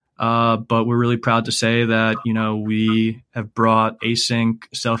But we're really proud to say that, we have brought async,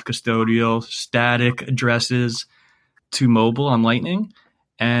 self-custodial, static addresses to mobile on Lightning.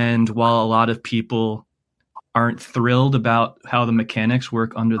 And while a lot of people aren't thrilled about how the mechanics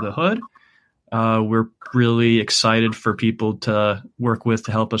work under the hood, we're really excited for people to work with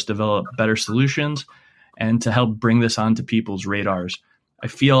to help us develop better solutions and to help bring this onto people's radars. I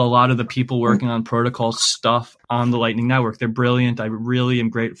feel a lot of the people working on protocol stuff on the Lightning Network, they're brilliant. I really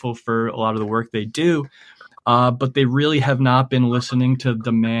am grateful for a lot of the work they do, but they really have not been listening to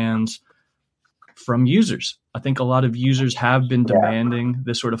demands from users. I think a lot of users have been demanding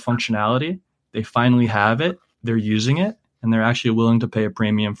this sort of functionality. They finally have it, they're using it, and they're actually willing to pay a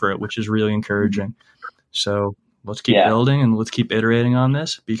premium for it, which is really encouraging. So let's keep building and let's keep iterating on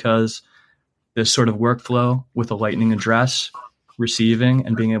this, because this sort of workflow with a Lightning address, receiving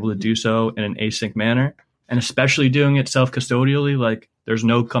and being able to do so in an async manner, and especially doing it self-custodially, like there's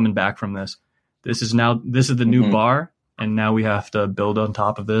no coming back from this. This is the new bar, and now we have to build on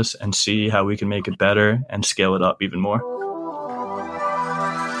top of this and see how we can make it better and scale it up even more.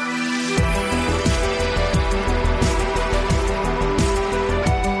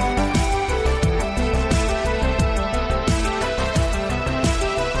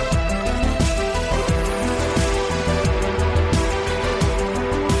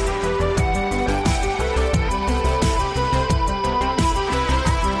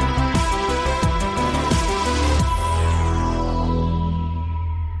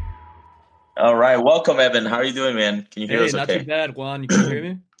 All right. Welcome, Evan. How are you doing, man? Can you hear us okay? Not too bad, Juan. You can hear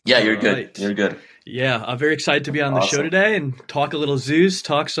me? Yeah, you're good. Right. You're good. Yeah, I'm very excited to be on the show today and talk a little Zeus,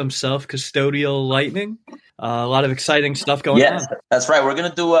 talk some self-custodial Lightning. A lot of exciting stuff going on. Yes, that's right. We're going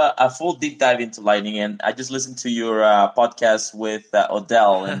to do a full deep dive into Lightning. And I just listened to your podcast with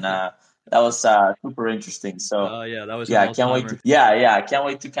Odell, and that was super interesting. So, that was I can't wait. I can't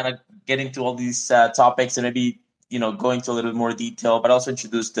wait to kind of get into all these topics and maybe go into a little bit more detail, but also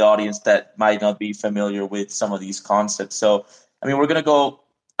introduce the audience that might not be familiar with some of these concepts. So, we're going to go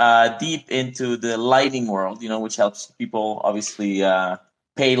deep into the Lightning world, which helps people obviously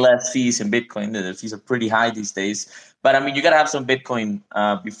pay less fees in Bitcoin. The fees are pretty high these days. But, you got to have some Bitcoin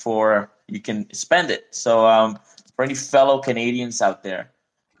before you can spend it. So for any fellow Canadians out there,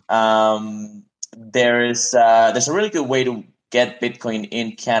 there's a really good way to get Bitcoin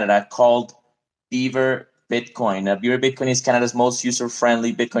in Canada called Beaver Bitcoin. Beaver Bitcoin is Canada's most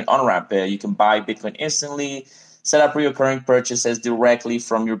user-friendly Bitcoin on-ramp. You can buy Bitcoin instantly, set up recurring purchases directly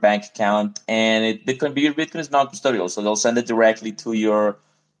from your bank account, and Beaver Bitcoin is non-custodial, so they'll send it directly to your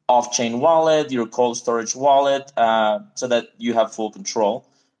off-chain wallet, your cold storage wallet, so that you have full control.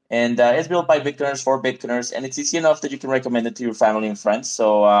 And it's built by Bitcoiners for Bitcoiners, and it's easy enough that you can recommend it to your family and friends.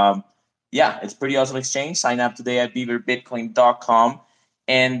 So, it's pretty awesome exchange. Sign up today at beaverbitcoin.com.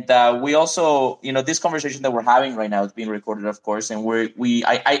 And we also, this conversation that we're having right now is being recorded, of course, and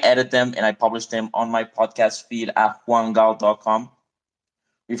I edit them and I publish them on my podcast feed at juangal.com.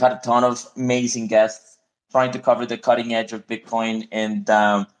 We've had a ton of amazing guests trying to cover the cutting edge of Bitcoin and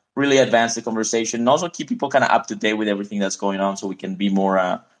really advance the conversation and also keep people kind of up to date with everything that's going on so we can be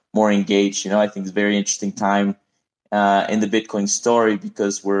more engaged. I think it's a very interesting time in the Bitcoin story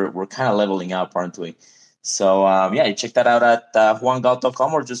because we're kind of leveling up, aren't we? So, you check that out at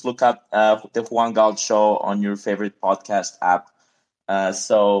juangal.com or just look up the Juan Gal Show on your favorite podcast app.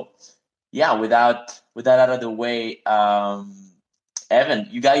 With that out of the way, Evan,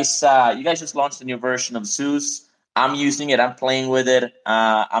 you guys just launched a new version of Zeus. I'm using it. I'm playing with it.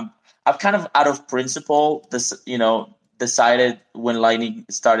 I've kind of out of principle, decided when Lightning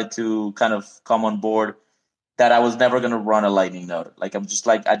started to kind of come on board that I was never going to run a Lightning node. Like, I'm just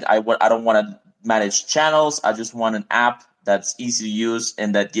like, I don't want to manage channels. I just want an app that's easy to use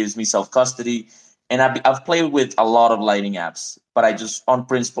and that gives me self-custody. And I've played with a lot of Lightning apps, but I just on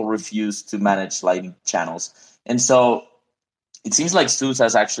principle refuse to manage Lightning channels. And so it seems like Zeus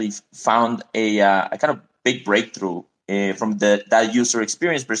has actually found a kind of big breakthrough from that user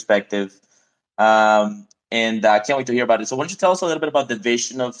experience perspective. And I can't wait to hear about it. So why don't you tell us a little bit about the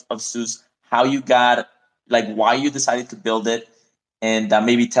vision of Zeus, how you got, why you decided to build it, and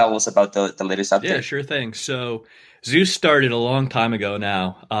maybe tell us about the latest update. Yeah, sure thing. So Zeus started a long time ago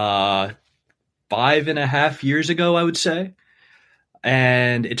now, 5.5 years ago, I would say.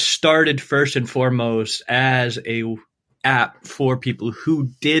 And it started first and foremost as a app for people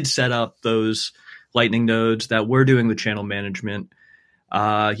who did set up those Lightning nodes that were doing the channel management.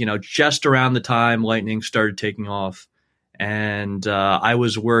 Just around the time Lightning started taking off. And I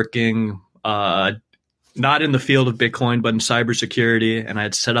was working not in the field of Bitcoin, but in cybersecurity. And I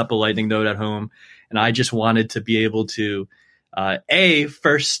had set up a Lightning node at home. And I just wanted to be able to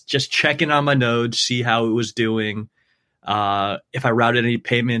First, just checking on my node, see how it was doing, if I routed any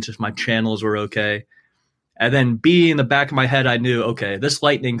payments, if my channels were okay. And then B, in the back of my head, I knew, okay, this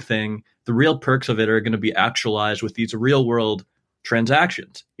Lightning thing, the real perks of it are going to be actualized with these real world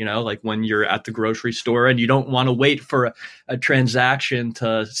transactions. Like when you're at the grocery store and you don't want to wait for a transaction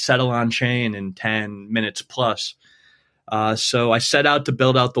to settle on chain in 10 minutes plus. So I set out to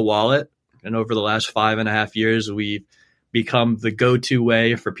build out the wallet. And over the last 5.5 years, we've become the go-to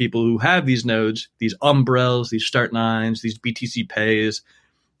way for people who have these nodes, these Umbrels, these Start9s, these BTC Pays,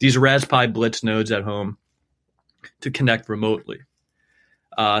 these Raspberry Blitz nodes at home to connect remotely.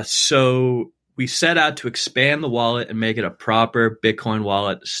 So we set out to expand the wallet and make it a proper Bitcoin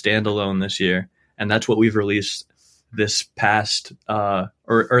wallet standalone this year. And that's what we've released this past or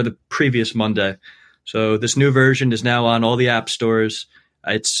the previous Monday. So this new version is now on all the app stores.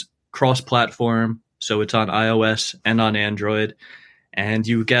 It's cross-platform, so it's on iOS and on Android. And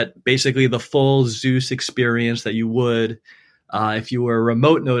you get basically the full Zeus experience that you would if you were a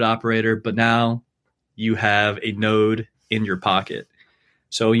remote node operator, but now you have a node in your pocket.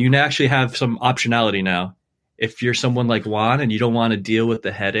 So you actually have some optionality now. If you're someone like Juan and you don't want to deal with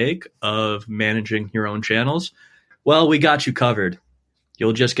the headache of managing your own channels, well, we got you covered.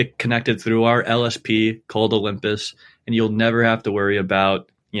 You'll just get connected through our LSP called Olympus, and you'll never have to worry about,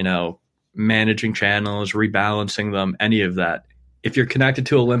 managing channels, rebalancing them, any of that. If you're connected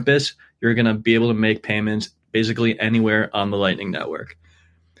to Olympus, you're going to be able to make payments basically anywhere on the Lightning Network.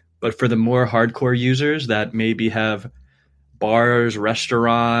 But for the more hardcore users that maybe have bars,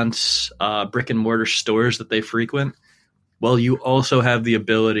 restaurants, brick and mortar stores that they frequent, well, you also have the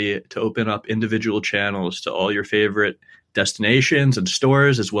ability to open up individual channels to all your favorite destinations and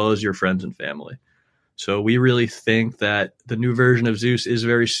stores, as well as your friends and family. So we really think that the new version of Zeus is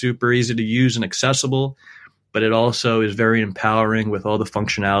very super easy to use and accessible, but it also is very empowering with all the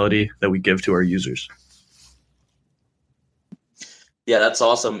functionality that we give to our users. Yeah, that's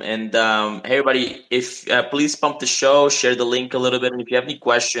awesome. And hey, everybody, if please pump the show, share the link a little bit, and if you have any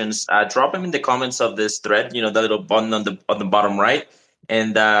questions, drop them in the comments of this thread. The little button on the bottom right.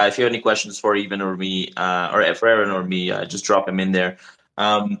 And if you have any questions for Evan or me, or for Aaron or me, just drop them in there.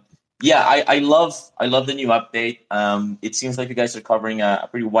 I love the new update. It seems like you guys are covering a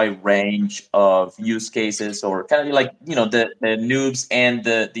pretty wide range of use cases, or kind of like the noobs and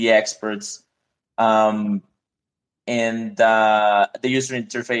the experts. And the user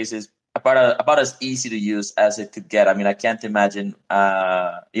interface is about as easy to use as it could get. I mean, I can't imagine,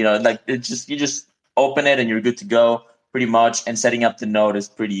 like you just open it and you're good to go pretty much. And setting up the node is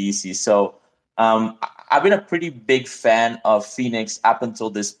pretty easy. So I've been a pretty big fan of Phoenix up until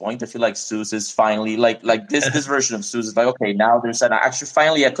this point. I feel like Zeus is finally like this version of Zeus is like, okay, now there's actually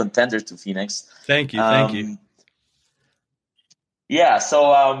finally a contender to Phoenix. Thank you. Yeah.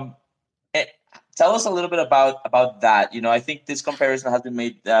 So tell us a little bit about that. I think this comparison has been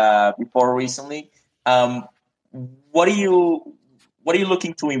made before recently. What are you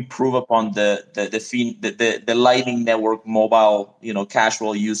looking to improve upon the Lightning Network mobile,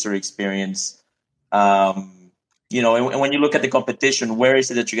 casual user experience? And when you look at the competition, where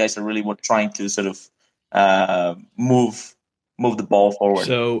is it that you guys are really trying to sort of move the ball forward?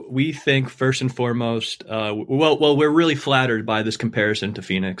 So we think first and foremost, we're really flattered by this comparison to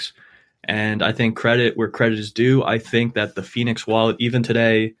Phoenix. And I think credit where credit is due. I think that the Phoenix wallet, even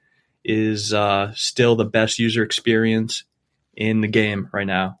today, is still the best user experience in the game right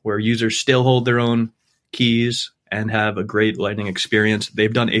now, where users still hold their own keys and have a great Lightning experience.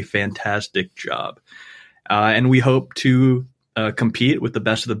 They've done a fantastic job. And we hope to compete with the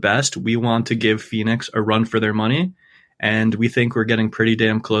best of the best. We want to give Phoenix a run for their money. And we think we're getting pretty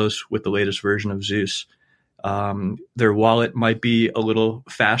damn close with the latest version of Zeus. Their wallet might be a little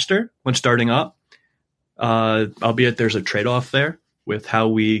faster when starting up, albeit there's a trade-off there with how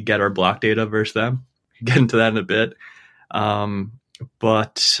we get our block data versus them. Get into that in a bit.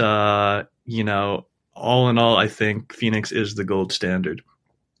 But all in all, I think Phoenix is the gold standard.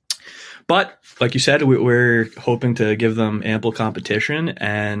 But like you said, we're hoping to give them ample competition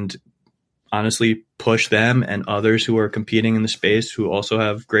and honestly push them and others who are competing in the space who also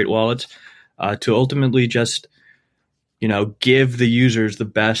have great wallets to ultimately just, give the users the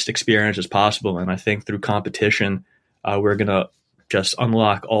best experience as possible. And I think through competition, we're going to just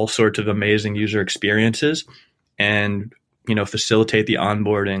unlock all sorts of amazing user experiences and, facilitate the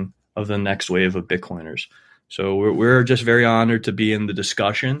onboarding of the next wave of Bitcoiners. So we're just very honored to be in the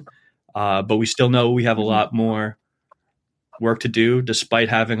discussion, but we still know we have a lot more work to do, despite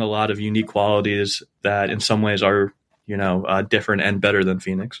having a lot of unique qualities that in some ways are, different and better than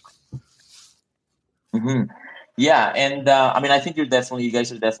Phoenix. Mm-hmm. Yeah, and I mean, I think you guys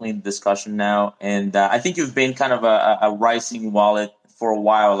are definitely in discussion now, and I think you've been kind of a rising wallet for a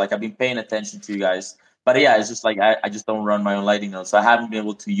while. Like I've been paying attention to you guys, but yeah, it's just like I just don't run my own Lightning node, so I haven't been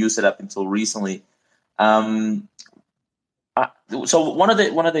able to use it up until recently. Um, uh, so one of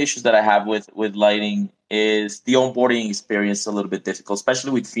the issues that I have with Lighting is the onboarding experience is a little bit difficult,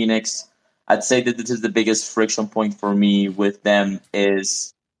 especially with Phoenix. I'd say that this is the biggest friction point for me with them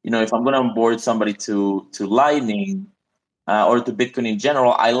is, if I'm going to onboard somebody to Lightning, or to Bitcoin in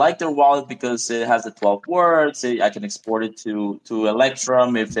general, I like their wallet because it has the 12 words. I can export it to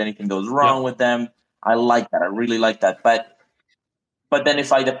Electrum if anything goes Yep. wrong with them. I like that. I really like that. But then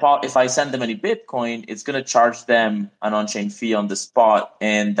if I send them any Bitcoin, it's going to charge them an on-chain fee on the spot,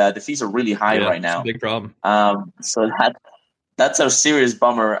 and the fees are really high Yeah, right it's a now. big problem. So that's a serious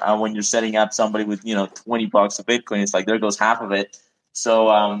bummer when you're setting up somebody with $20 of Bitcoin. It's like there goes half of it. So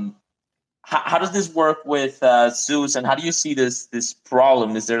how does this work with Zeus, and how do you see this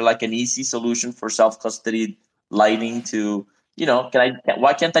problem? Is there like an easy solution for self custody Lightning to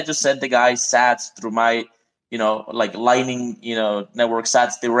why can't I just send the guy Sats through my like Lightning network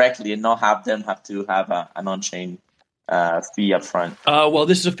Sats directly and not have them have to have an on chain fee up front? Well,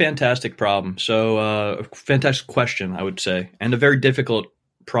 this is a fantastic problem. So, fantastic question, I would say, and a very difficult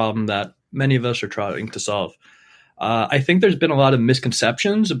problem that many of us are trying to solve. I think there's been a lot of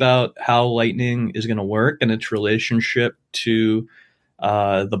misconceptions about how Lightning is going to work and its relationship to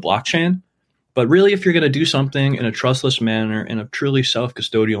the blockchain. But really, if you're going to do something in a trustless manner, in a truly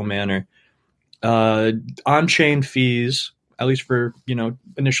self-custodial manner, on-chain fees, at least for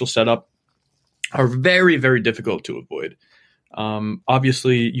initial setup, are very, very difficult to avoid.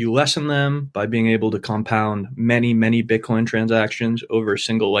 Obviously, you lessen them by being able to compound many, many Bitcoin transactions over a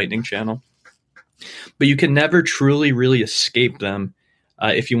single Lightning channel. But you can never truly, really escape them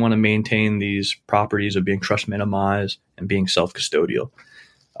if you want to maintain these properties of being trust minimized and being self-custodial.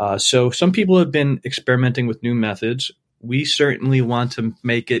 So some people have been experimenting with new methods. We certainly want to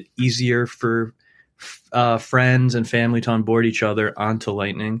make it easier for friends and family to onboard each other onto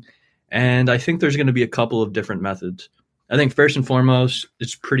Lightning. And I think there's going to be a couple of different methods. I think first and foremost,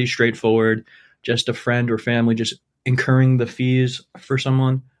 it's pretty straightforward. Just a friend or family just incurring the fees for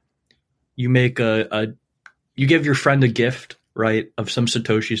someone. You make you give your friend a gift, right, of some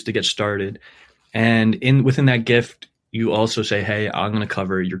Satoshis to get started. And within that gift, you also say, hey, I'm going to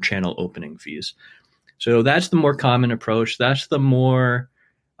cover your channel opening fees. So that's the more common approach. That's the more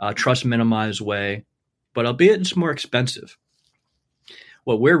trust minimized way, but albeit it's more expensive.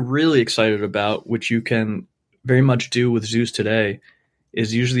 What we're really excited about, which you can very much do with Zeus today,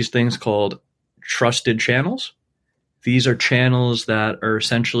 is use these things called trusted channels. These are channels that are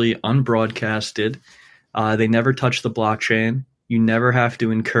essentially unbroadcasted. They never touch the blockchain. You never have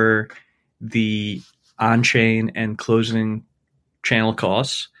to incur the on-chain and closing channel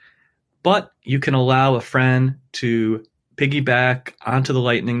costs, but you can allow a friend to piggyback onto the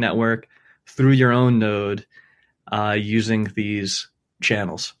Lightning Network through your own node using these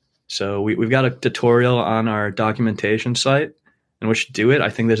channels. So we've got a tutorial on our documentation site in which to do it. I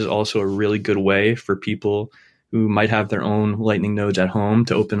think this is also a really good way for people who might have their own Lightning nodes at home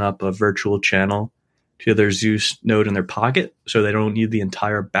to open up a virtual channel to their Zeus node in their pocket, so they don't need the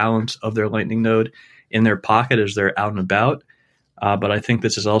entire balance of their Lightning node in their pocket as they're out and about. But I think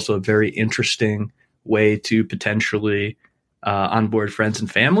this is also a very interesting way to potentially onboard friends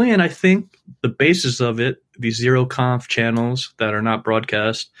and family. And I think the basis of it, these zero conf channels that are not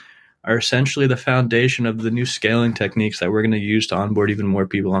broadcast, are essentially the foundation of the new scaling techniques that we're going to use to onboard even more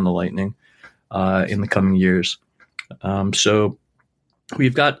people on the Lightning in the coming years. So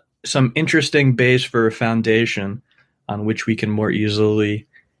we've got some interesting base for a foundation on which we can more easily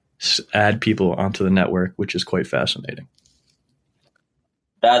add people onto the network, which is quite fascinating.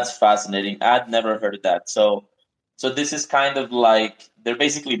 That's fascinating. I'd never heard of that. So this is kind of like they're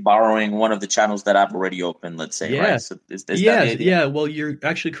basically borrowing one of the channels that I've already opened, let's say, Yeah. right? So is that the idea? Yeah. Well, you're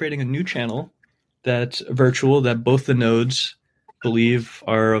actually creating a new channel that's virtual that both the nodes believe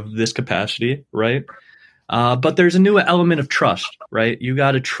are of this capacity, right? But there's a new element of trust, right? You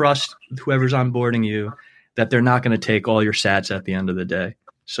got to trust whoever's onboarding you that they're not going to take all your sats at the end of the day.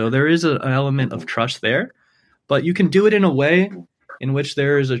 So there is an element of trust there, but you can do it in a way in which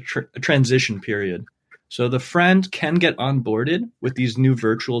there is a transition period. So the friend can get onboarded with these new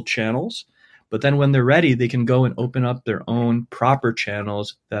virtual channels, but then when they're ready, they can go and open up their own proper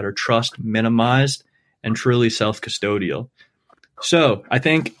channels that are trust minimized and truly self-custodial. So I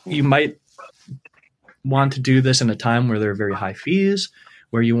think you might want to do this in a time where there are very high fees,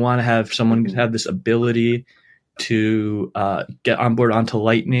 where you want to have someone have this ability to get on board onto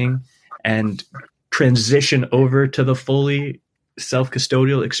Lightning and transition over to the fully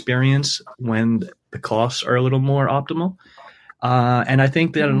self-custodial experience when the costs are a little more optimal. And I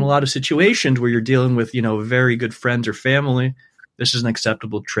think that in a lot of situations where you're dealing with, very good friends or family, this is an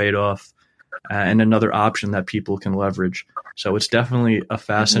acceptable trade-off and another option that people can leverage. So it's definitely a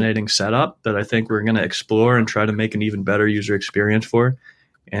fascinating setup that I think we're going to explore and try to make an even better user experience for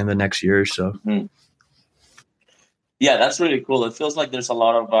in the next year or so. Yeah, that's really cool. It feels like there's a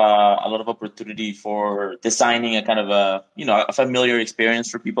lot of opportunity for designing a kind of a familiar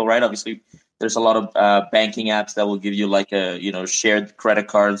experience for people, right? Obviously, there's a lot of banking apps that will give you like shared credit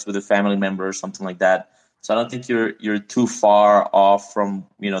cards with a family member or something like that. So I don't think you're too far off from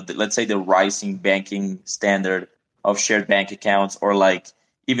let's say the rising banking standard of shared bank accounts, or like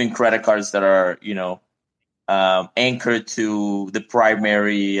even credit cards that are anchored to the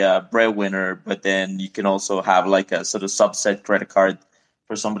primary breadwinner, but then you can also have like a sort of subset credit card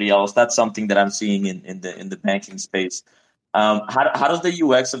for somebody else. That's something that I'm seeing in the banking space. How does the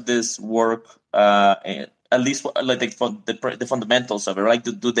UX of this work? At least like the fundamentals of it, right?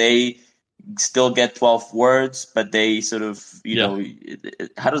 Do they still get 12 words, but they sort of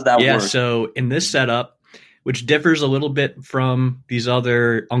how does that work? Yeah, so in this setup, which differs a little bit from these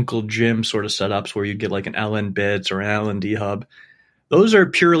other Uncle Jim sort of setups where you get like an LN Bits or an LND hub. Those are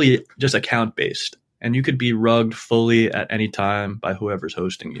purely just account based, and you could be rugged fully at any time by whoever's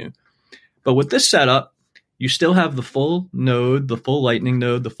hosting you. But with this setup, you still have the full node, the full Lightning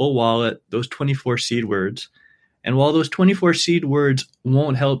node, the full wallet, those 24 seed words. And while those 24 seed words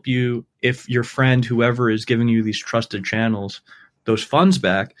won't help you if your friend, whoever is giving you these trusted channels, those funds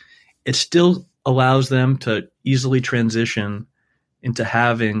back, it still allows them to easily transition into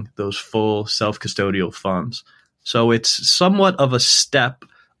having those full self-custodial funds. So it's somewhat of a step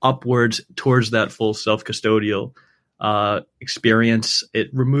upwards towards that full self-custodial experience. It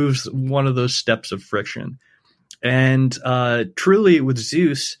removes one of those steps of friction. And truly with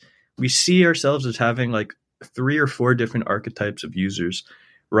Zeus, we see ourselves as having like 3 or 4 different archetypes of users,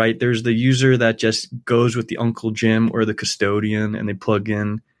 right? There's the user that just goes with the Uncle Jim or the custodian and they plug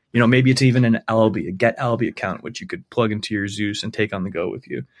in, maybe it's even an LB, a get LB account, which you could plug into your Zeus and take on the go with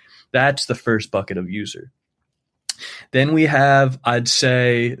you. That's the first bucket of user. Then we have, I'd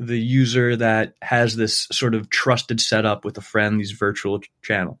say, the user that has this sort of trusted setup with a friend, these virtual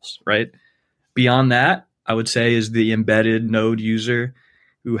channels, right? Beyond that, I would say is the embedded node user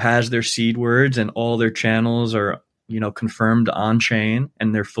who has their seed words and all their channels are, confirmed on chain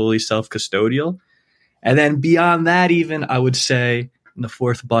and they're fully self-custodial. And then beyond that, even I would say the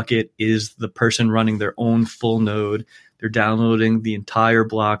fourth bucket is the person running their own full node. They're downloading the entire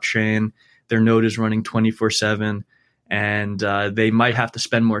blockchain. Their node is running 24/7, and they might have to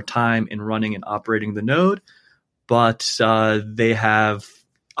spend more time in running and operating the node, but they have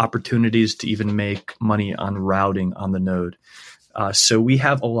opportunities to even make money on routing on the node. So we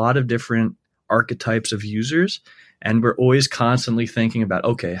have a lot of different archetypes of users, and we're always constantly thinking about,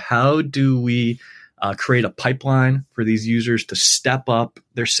 okay, how do we create a pipeline for these users to step up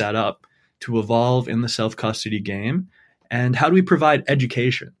their setup, to evolve in the self-custody game, and how do we provide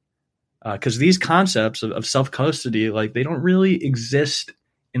education? Because these concepts of self-custody, like they don't really exist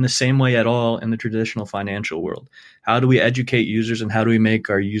in the same way at all in the traditional financial world. How do we educate users and how do we make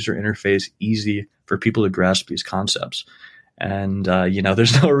our user interface easy for people to grasp these concepts? And,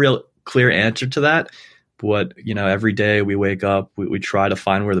 there's no real clear answer to that. But, every day we wake up, we try to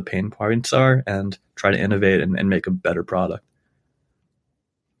find where the pain points are and try to innovate and make a better product.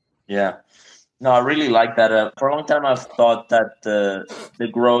 Yeah. No, I really like that. For a long time, I've thought that the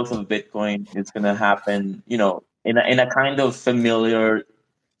growth of Bitcoin is going to happen, in a kind of familial,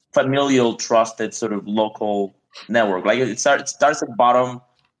 trusted sort of local network. Like it starts at the bottom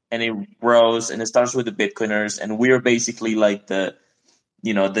and it grows, and it starts with the Bitcoiners, and we're basically like the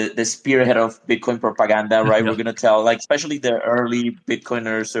spearhead of Bitcoin propaganda, right? We're going to tell, like, especially the early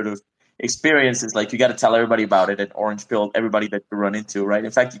Bitcoiner sort of experiences, like you got to tell everybody about it and orange pill everybody that you run into, right? In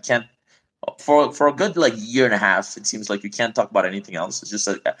fact, you can't, for a good like year and a half, it seems like you can't talk about anything else. It's just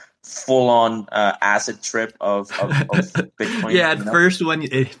a full on acid trip of Bitcoin. Yeah, at first when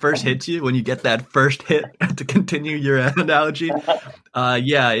it first hits you, when you get that first hit, to continue your analogy,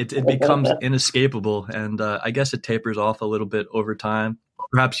 it becomes inescapable, and I guess it tapers off a little bit over time.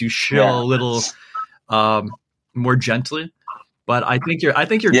 Perhaps you chill a little more gently, but I think you're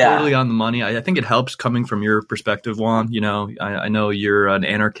totally on the money. I think it helps coming from your perspective, Juan. I know you're an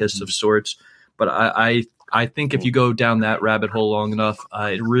anarchist of sorts, but I think if you go down that rabbit hole long enough,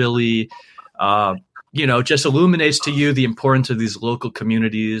 it really, just illuminates to you the importance of these local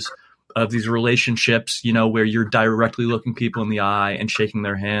communities, of these relationships, where you're directly looking people in the eye and shaking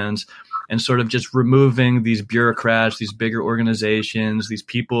their hands and sort of just removing these bureaucrats, these bigger organizations, these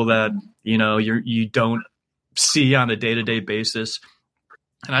people that, you don't see on a day-to-day basis.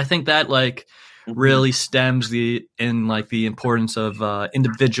 And I think that like really stems the importance of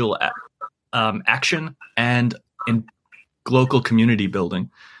individual action and in local community building.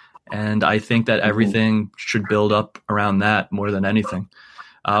 And I think that everything should build up around that more than anything,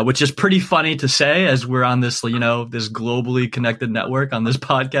 which is pretty funny to say as we're on this, this globally connected network on this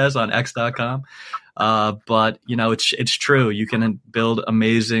podcast on X.com. But it's true. You can build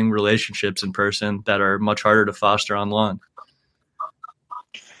amazing relationships in person that are much harder to foster online.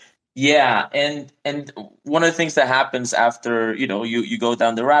 Yeah, and one of the things that happens after you go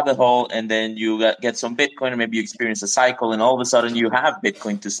down the rabbit hole, and then you get some Bitcoin, or maybe you experience a cycle, and all of a sudden you have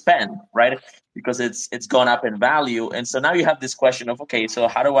Bitcoin to spend, right? Because it's gone up in value, and so now you have this question of, okay, so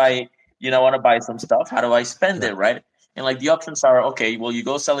how do I want to buy some stuff? How do I spend it, right? And like the options are, okay, well, you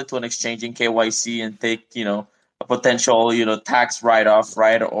go sell it to an exchange in KYC and take a potential tax write-off,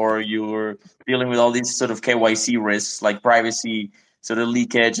 right? Or you're dealing with all these sort of KYC risks like privacy sort of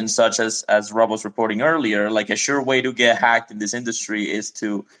leakage and such, as Rob was reporting earlier. Like a sure way to get hacked in this industry is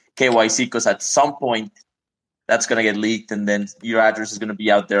to KYC, because at some point that's going to get leaked, and then your address is going to be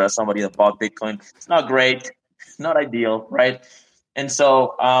out there as somebody that bought Bitcoin. It's not great, not ideal, right? And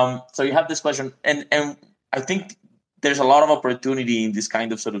so so you have this question, and I think there's a lot of opportunity in this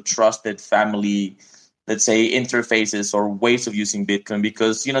kind of sort of trusted family, let's say, interfaces or ways of using Bitcoin,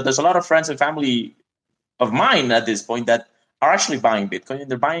 because there's a lot of friends and family of mine at this point that are actually buying Bitcoin,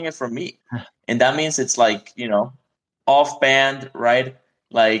 and they're buying it from me. And that means it's like, off band, right?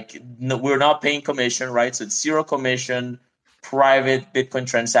 Like we're not paying commission, right? So it's zero commission, private Bitcoin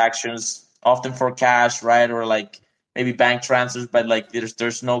transactions, often for cash, right? Or like maybe bank transfers, but like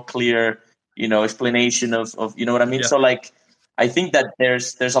there's no clear, explanation of you know what I mean? Yeah. So like, I think that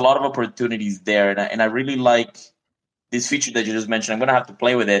there's a lot of opportunities there. And I really like this feature that you just mentioned. I'm going to have to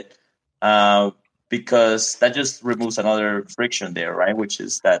play with it. Because that just removes another friction there, right? Which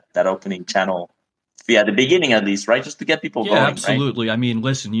is that opening channel fee at the beginning, at least, right? Just to get people going. Absolutely. Right? I mean,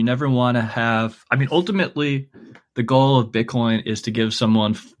 listen, you never want to have. I mean, ultimately, the goal of Bitcoin is to give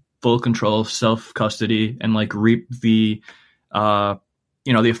someone full control, self custody, and like reap the, the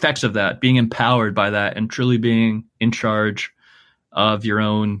effects of that, being empowered by that, and truly being in charge of your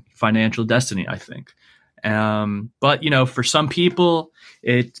own financial destiny, I think. But for some people,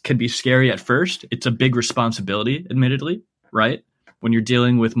 it can be scary at first. It's a big responsibility, admittedly, right? When you're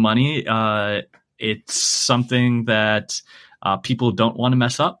dealing with money, it's something that people don't want to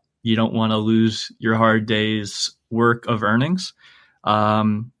mess up. You don't want to lose your hard day's work of earnings.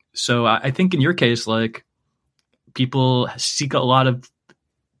 So I think in your case, like, people seek a lot of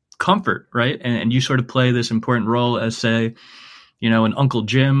comfort, right? And you sort of play this important role as, say, an Uncle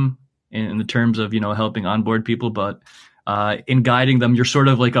Jim in the terms of, helping onboard people, but in guiding them, you're sort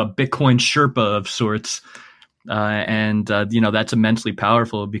of like a Bitcoin Sherpa of sorts. And that's immensely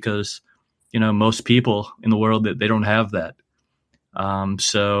powerful because, most people in the world, that they don't have that.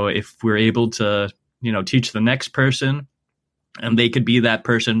 So if we're able to, teach the next person, and they could be that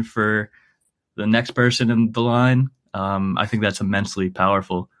person for the next person in the line, I think that's immensely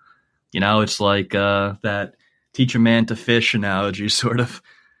powerful. It's like that teach a man to fish analogy, sort of.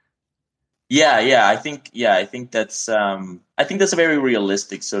 Yeah. I think that's a very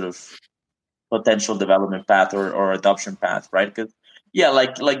realistic sort of potential development path or adoption path, right? Because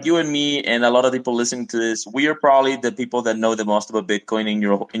like you and me and a lot of people listening to this, we are probably the people that know the most about Bitcoin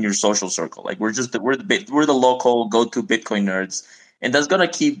in your social circle. Like we're the local go-to Bitcoin nerds, and that's gonna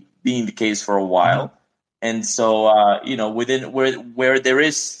keep being the case for a while. Mm-hmm. And so within where there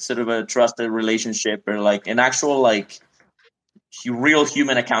is sort of a trusted relationship or like an actual like real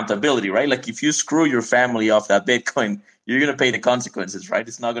human accountability, right? Like if you screw your family off that Bitcoin, you're going to pay the consequences, right?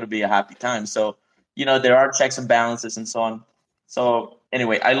 It's not going to be a happy time. So, there are checks and balances and so on. So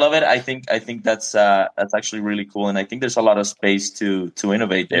anyway, I love it. I think that's actually really cool. And I think there's a lot of space to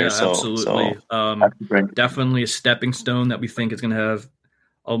innovate there. Yeah, absolutely. Definitely a stepping stone that we think is going to have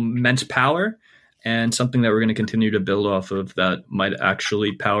immense power, and something that we're going to continue to build off of that might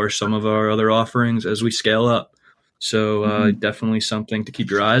actually power some of our other offerings as we scale up. So definitely something to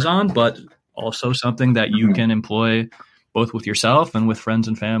keep your eyes on, but also something that you can employ both with yourself and with friends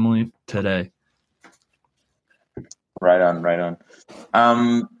and family today. Right on.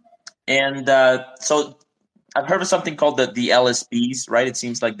 So I've heard of something called the LSPs, right? It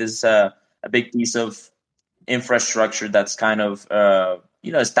seems like this is a big piece of infrastructure that's kind of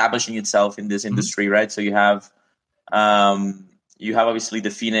establishing itself in this industry, right? So you have obviously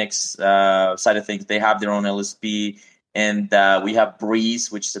the Phoenix side of things. They have their own LSP. and we have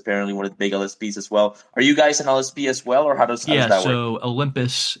Breeze, which is apparently one of the big LSPs as well. Are you guys an LSP as well, or how does that work? So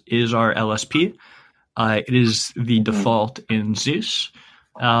Olympus is our LSP. It is the default in Zeus,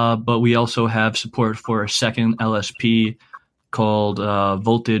 but we also have support for a second LSP called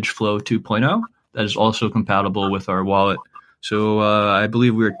Voltage Flow 2.0 that is also compatible with our wallet. So I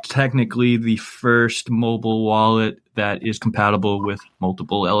believe we're technically the first mobile wallet that is compatible with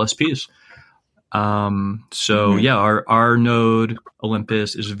multiple LSPs. Our node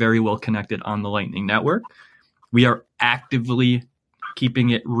Olympus is very well connected on the Lightning Network. We are actively keeping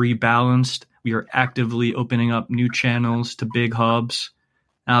it rebalanced. We are actively opening up new channels to big hubs,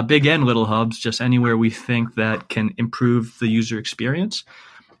 big and little hubs, just anywhere we think that can improve the user experience.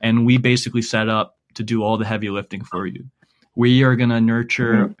 And we basically set up to do all the heavy lifting for you. We are going to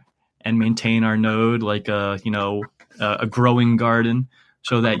nurture and maintain our node like a growing garden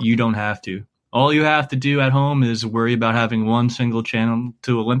so that you don't have to. All you have to do at home is worry about having one single channel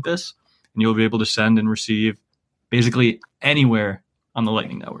to Olympus, and you'll be able to send and receive basically anywhere on the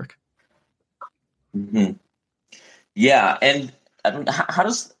Lightning Network. Mm-hmm. Yeah, and how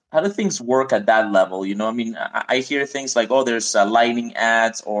do things work at that level? You know, I mean, I hear things like, oh, there's Lightning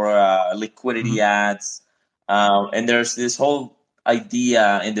ads or liquidity ads, and there's this whole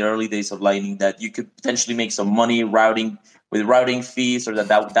idea in the early days of Lightning that you could potentially make some money routing fees, or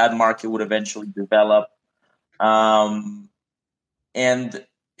that market would eventually develop. And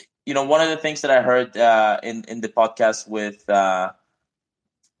one of the things that I heard in the podcast with the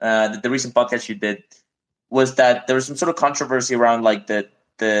recent podcast you did was that there was some sort of controversy around like the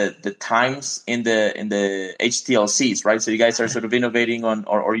times in the HTLCs, right? So you guys are sort of innovating on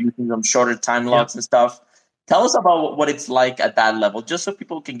or using some shorter time locks and stuff. Tell us about what it's like at that level, just so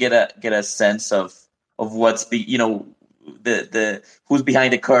people can get a sense of what's the who's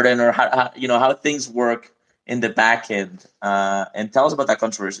behind the curtain, or how things work in the back end, and tell us about that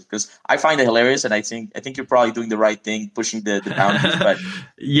controversy, because I find it hilarious, and I think you're probably doing the right thing, pushing the boundaries. But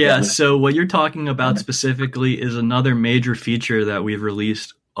so what you're talking about specifically is another major feature that we've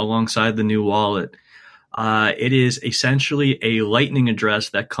released alongside the new wallet. It is essentially a Lightning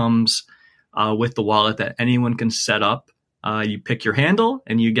address that comes with the wallet that anyone can set up. You pick your handle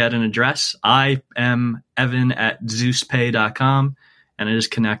and you get an address. I am Evan at ZeusPay.com, and it is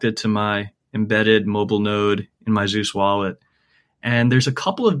connected to my embedded mobile node in my Zeus wallet. And there's a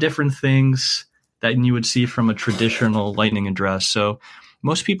couple of different things that you would see from a traditional Lightning address. So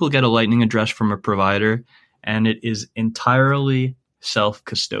most people get a Lightning address from a provider, and it is entirely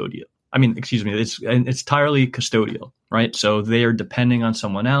self-custodial. It's entirely custodial, right? So they are depending on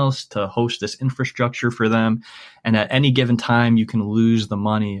someone else to host this infrastructure for them. And at any given time, you can lose the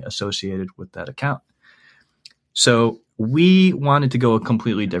money associated with that account. So we wanted to go a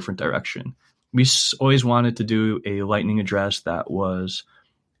completely different direction. We always wanted to do a Lightning address that was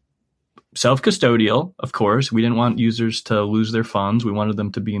self-custodial, of course. We didn't want users to lose their funds. We wanted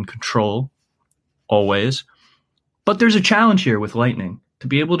them to be in control always. But there's a challenge here with Lightning. To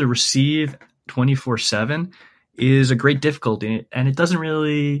be able to receive 24/7 is a great difficulty, and it's not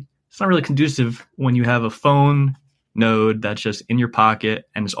really conducive when you have a phone node that's just in your pocket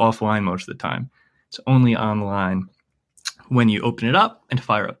and is offline most of the time. It's only online when you open it up and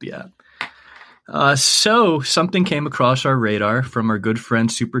fire up the app. So something came across our radar from our good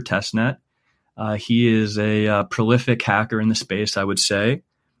friend Super Testnet. He is a prolific hacker in the space, I would say,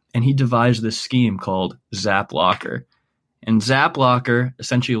 and he devised this scheme called Zap Locker. And Zap Locker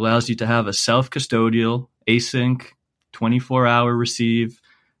essentially allows you to have a self-custodial, async, 24-hour receive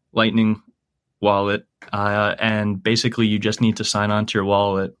Lightning wallet. And basically, you just need to sign on to your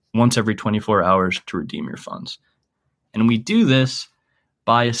wallet once every 24 hours to redeem your funds. And we do this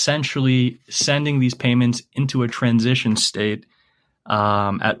by essentially sending these payments into a transition state,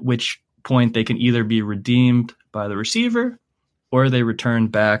 at which point they can either be redeemed by the receiver or they return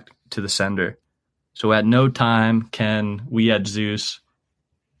back to the sender. So at no time can we at Zeus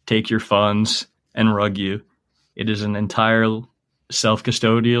take your funds and rug you. It is an entire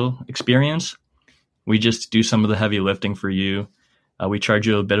self-custodial experience. We just do some of the heavy lifting for you. We charge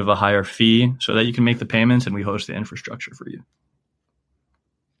you a bit of a higher fee so that you can make the payments, and we host the infrastructure for you.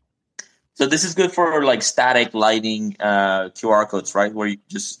 So this is good for like static Lightning QR codes, right? Where you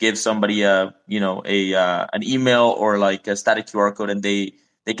just give somebody an email or like a static QR code, and they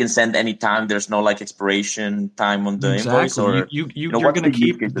can send any time. There's no like expiration time on the invoice. Or you're going to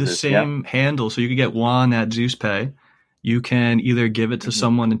keep the same handle, so you can get one at Zeus Pay. You can either give it to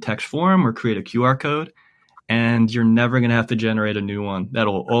someone in text form or create a QR code, and you're never going to have to generate a new one.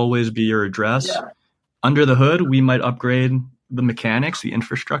 That'll always be your address. Yeah. Under the hood, we might upgrade the mechanics, the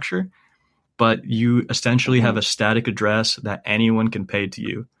infrastructure, but you essentially have a static address that anyone can pay to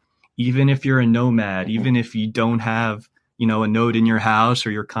you. Even if you're a nomad, even if you don't have, a node in your house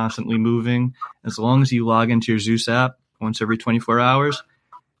or you're constantly moving, as long as you log into your Zeus app once every 24 hours,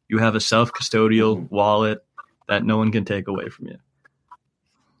 you have a self-custodial wallet that no one can take away from you.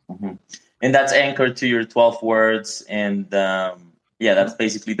 And that's anchored to your 12 words. And that's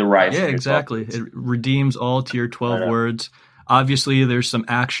basically the right. Yeah, exactly. It redeems all to your 12 words. Obviously, there's some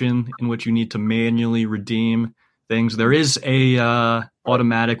action in which you need to manually redeem things. There is a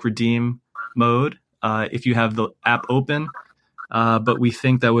automatic redeem mode if you have the app open. But we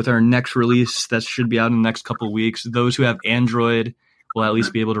think that with our next release that should be out in the next couple of weeks, those who have Android will at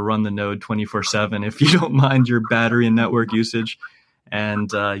least be able to run the node 24/7 if you don't mind your battery and network usage. And,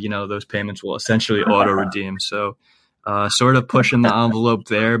 those payments will essentially auto-redeem. So sort of pushing the envelope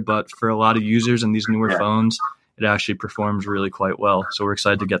there. But for a lot of users in these newer phones, it actually performs really quite well. So we're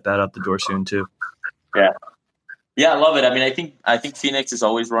excited to get that out the door soon, too. Yeah, I love it. I mean, I think Phoenix is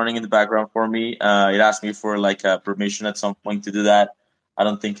always running in the background for me. It asked me for permission at some point to do that. I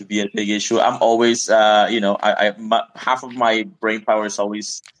don't think it'd be a big issue. I'm always, half of my brain power is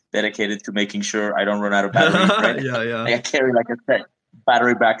always dedicated to making sure I don't run out of battery. Right? Yeah. I carry a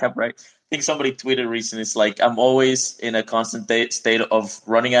battery backup, right? I think somebody tweeted recently, it's like I'm always in a constant state of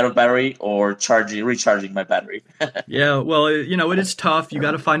running out of battery or recharging my battery. Yeah, well, it is tough. You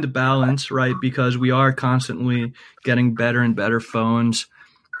got to find a balance, right? Because we are constantly getting better and better phones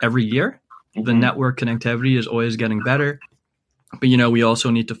every year. The network connectivity is always getting better. But, we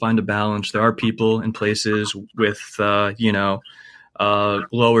also need to find a balance. There are people in places with, lower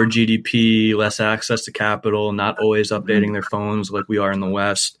GDP, less access to capital, not always updating their phones like we are in the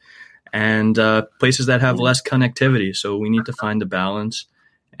West, and places that have less connectivity. So we need to find a balance.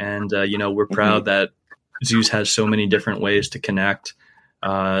 And, we're proud that Zeus has so many different ways to connect.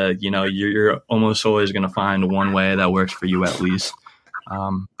 You're almost always going to find one way that works for you at least.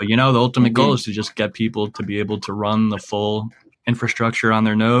 But, the ultimate goal is to just get people to be able to run the full infrastructure on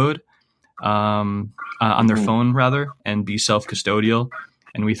their node, on their phone rather, and be self-custodial.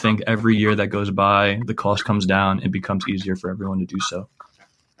 And we think every year that goes by, the cost comes down. It becomes easier for everyone to do so.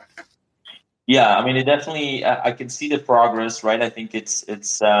 Yeah, I mean, it definitely. I can see the progress, right? I think it's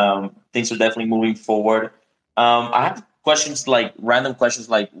things are definitely moving forward. I have random questions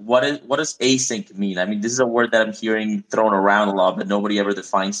like what does async mean? I mean, this is a word that I'm hearing thrown around a lot, but nobody ever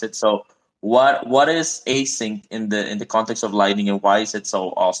defines it. So what is async in the context of Lightning, and why is it so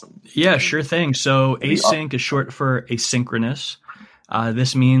awesome? Yeah, sure thing. So async is short for asynchronous.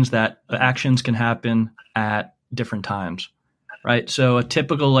 This means that actions can happen at different times. Right. So a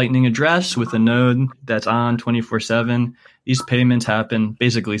typical Lightning address with a node that's on 24/7, these payments happen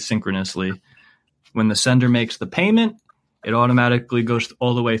basically synchronously. When the sender makes the payment, it automatically goes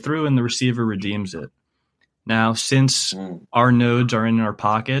all the way through and the receiver redeems it. Now, since our nodes are in our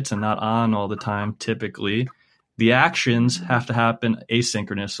pockets and not on all the time, typically, the actions have to happen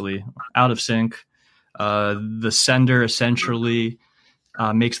asynchronously, out of sync. The sender essentially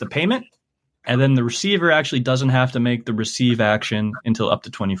makes the payment. And then the receiver actually doesn't have to make the receive action until up to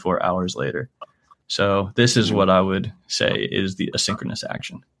 24 hours later. So this is what I would say is the asynchronous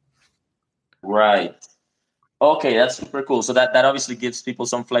action. Right. Okay, that's super cool. So that obviously gives people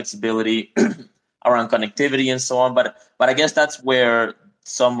some flexibility around connectivity and so on. But I guess that's where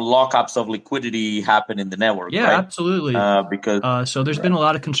some lockups of liquidity happen in the network. Yeah, right? Absolutely. So there's been a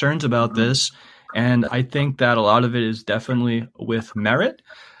lot of concerns about this. And I think that a lot of it is definitely with merit.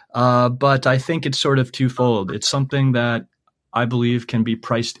 But I think it's sort of twofold. It's something that I believe can be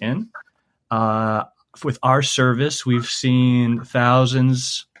priced in. With our service, we've seen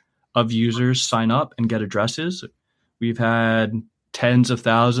thousands of users sign up and get addresses. We've had tens of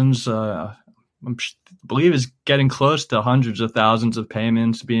thousands, I believe is getting close to hundreds of thousands of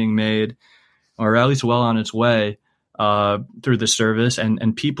payments being made, or at least well on its way through the service.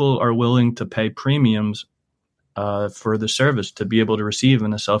 And people are willing to pay premiums for the service to be able to receive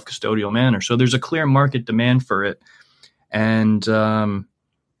in a self-custodial manner. So there's a clear market demand for it. And,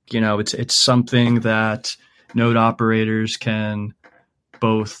 it's something that node operators can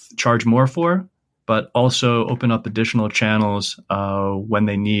both charge more for, but also open up additional channels when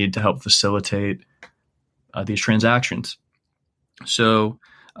they need to help facilitate these transactions. So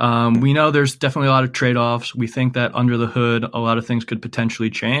we know there's definitely a lot of trade-offs. We think that under the hood, a lot of things could potentially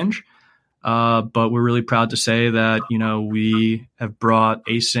change. But we're really proud to say that, we have brought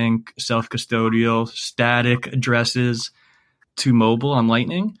async, self-custodial, static addresses to mobile on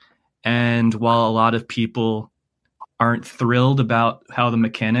Lightning. And while a lot of people aren't thrilled about how the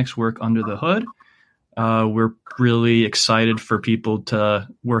mechanics work under the hood, we're really excited for people to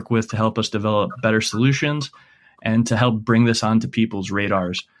work with to help us develop better solutions and to help bring this onto people's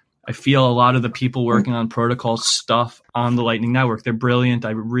radars. I feel a lot of the people working on protocol stuff on the Lightning Network, they're brilliant.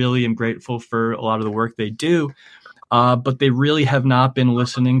 I really am grateful for a lot of the work they do, but they really have not been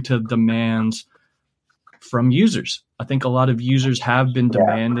listening to demands from users. I think a lot of users have been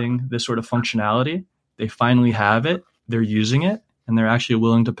demanding this sort of functionality. They finally have it, they're using it, and they're actually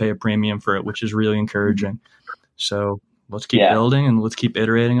willing to pay a premium for it, which is really encouraging. So let's keep building and let's keep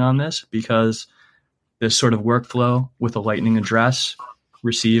iterating on this, because this sort of workflow with a Lightning address,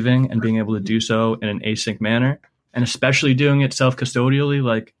 receiving and being able to do so in an async manner, and especially doing it self-custodially,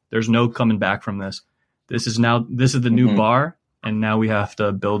 like there's no coming back from this. This is the new bar, and now we have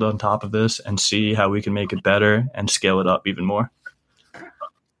to build on top of this and see how we can make it better and scale it up even more.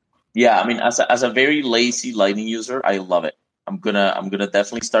 Yeah, I mean, as a very lazy Lightning user, I love it. I'm gonna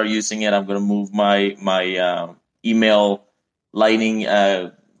definitely start using it. I'm gonna move my email Lightning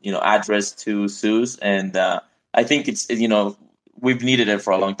address to Zeus, and I think it's we've needed it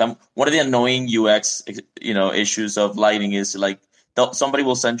for a long time. One of the annoying UX issues of Lightning is like somebody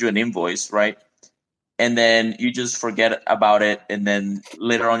will send you an invoice, right? And then you just forget about it, and then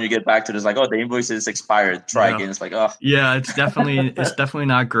later on you get back to it. It's like, oh, the invoice is expired. Try again. It's like, oh, yeah, it's definitely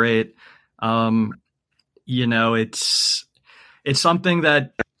not great. It's something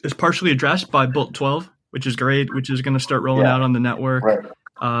that is partially addressed by Bolt 12, which is great, which is going to start rolling out on the network,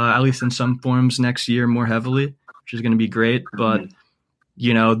 at least in some forms next year more heavily, which is going to be great. But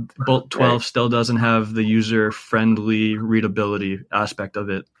Bolt 12 still doesn't have the user-friendly readability aspect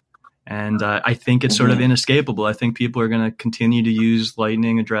of it. And I think it's sort of inescapable. I think people are going to continue to use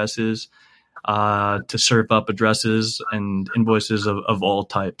Lightning addresses to serve up addresses and invoices of all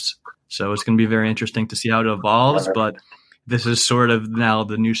types. So it's going to be very interesting to see how it evolves. But this is sort of now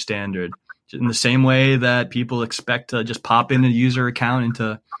the new standard. In the same way that people expect to just pop in a user account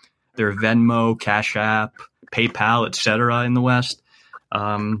into their Venmo, Cash App, PayPal, etc. in the West,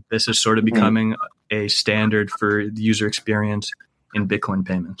 this is sort of becoming a standard for the user experience in Bitcoin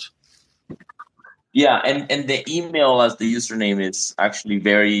payments. Yeah, and the email as the username is actually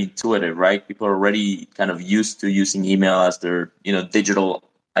very intuitive, right? People are already kind of used to using email as their digital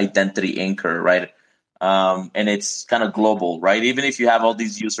identity anchor, right? And it's kind of global, right? Even if you have all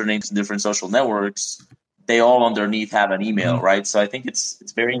these usernames in different social networks, they all underneath have an email, right? So I think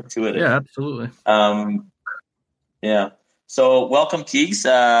it's very intuitive. Yeah, absolutely. Yeah. So welcome, Keags.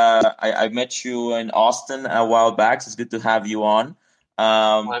 I met you in Austin a while back. So it's good to have you on.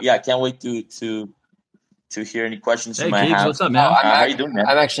 I can't wait to hear any questions you might Keags, have. what's up, man? How you doing, man?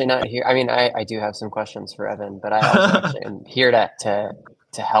 I'm actually not here. I mean, I do have some questions for Evan, but I also actually am here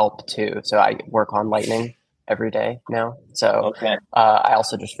to help too. So I work on Lightning every day now. So I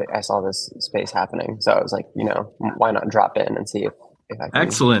also I saw this space happening. So I was like, why not drop in and see if I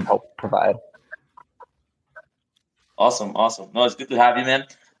can help provide. Awesome. No, it's good to have you, man.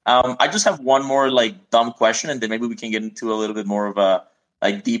 I just have one more dumb question, and then maybe we can get into a little bit more of a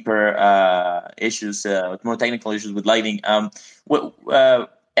deeper issues, more technical issues with Lightning.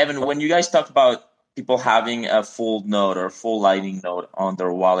 Evan, when you guys talk about people having a full node or full Lightning node on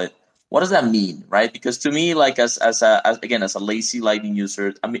their wallet, what does that mean, right? Because to me, as a lazy Lightning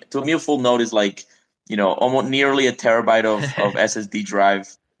user, I mean, to me, a full node is almost nearly a terabyte of SSD drive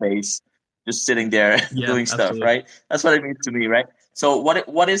space just sitting there doing stuff, right? That's what it means to me, right? So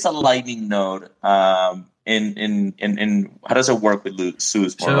what is a Lightning node? In how does it work with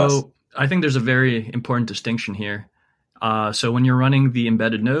Zeus? So I think there's a very important distinction here. So when you're running the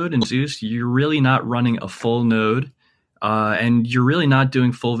embedded node in Zeus, you're really not running a full node, and you're really not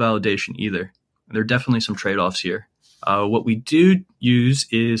doing full validation either. There are definitely some trade-offs here. What we do use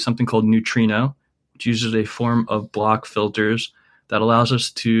is something called neutrino, which uses a form of block filters that allows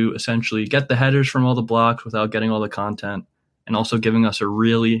us to essentially get the headers from all the blocks without getting all the content, and also giving us a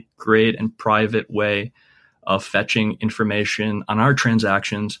really great and private way of fetching information on our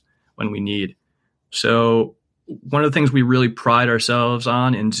transactions when we need. So one of the things we really pride ourselves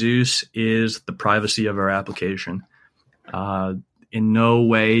on in Zeus is the privacy of our application. In no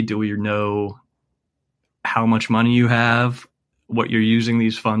way do we know how much money you have, what you're using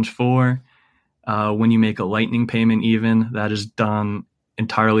these funds for. When you make a Lightning payment even, that is done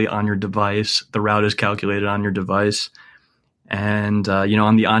entirely on your device. The route is calculated on your device. And,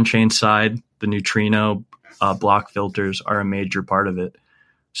 on the on-chain side, the neutrino block filters are a major part of it.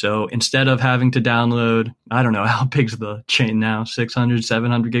 So instead of having to download, I don't know, how big's the chain now, 600,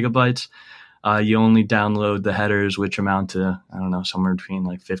 700 gigabytes, you only download the headers, which amount to, I don't know, somewhere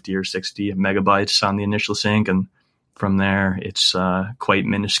between 50 or 60 megabytes on the initial sync. And from there, it's quite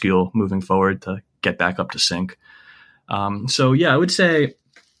minuscule moving forward to get back up to sync. So yeah, I would say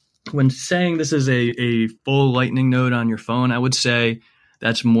when saying this is a full Lightning node on your phone, I would say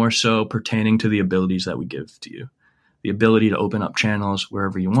that's more so pertaining to the abilities that we give to you. The ability to open up channels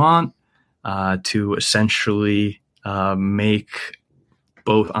wherever you want, to essentially make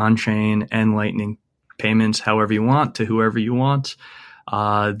both on-chain and Lightning payments however you want to whoever you want.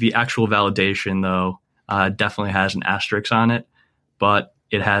 The actual validation, though, definitely has an asterisk on it, but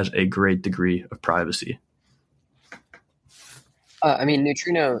it has a great degree of privacy. I mean,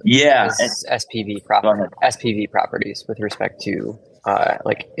 Neutrino has SPV properties with respect to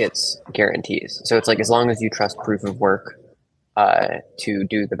like its guarantees. So it's like as long as you trust proof of work to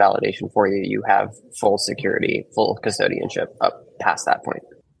do the validation for you, you have full security, full custodianship up past that point.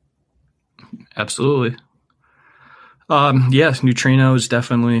 Absolutely. Yes, Neutrino has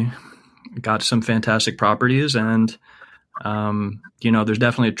definitely got some fantastic properties, and there's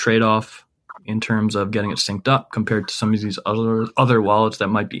definitely a trade-off in terms of getting it synced up compared to some of these other wallets that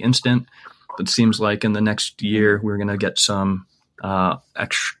might be instant. But it seems like in the next year we're going to get some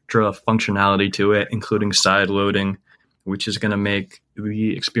extra functionality to it, including side loading, which is going to make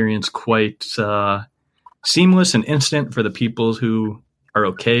the experience quite seamless and instant for the people who are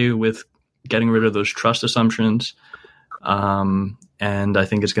okay with getting rid of those trust assumptions. And I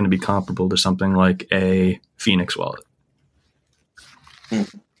think it's going to be comparable to something like a Phoenix wallet.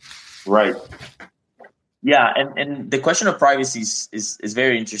 Right. Yeah, and the question of privacy is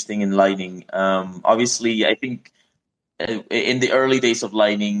very interesting in Lightning. Obviously, I think in the early days of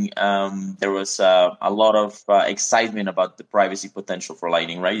Lightning, there was a lot of excitement about the privacy potential for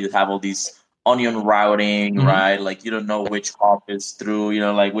Lightning, right? You have all these onion routing, right? Like you don't know which hop is through,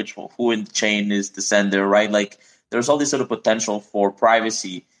 like who in the chain is the sender, right? Like there's all this sort of potential for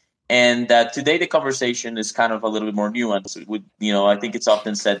privacy. And today the conversation is kind of a little bit more nuanced. I think it's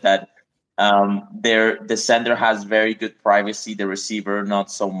often said that the sender has very good privacy, the receiver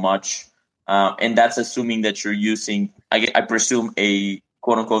not so much, and that's assuming that you're using, I presume, a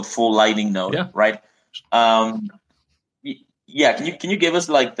quote unquote full Lightning node, right? Can you give us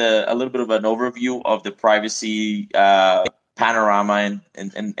like a little bit of an overview of the privacy panorama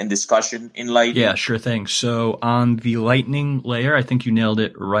and discussion in Lightning? Yeah, sure thing. So on the Lightning layer, I think you nailed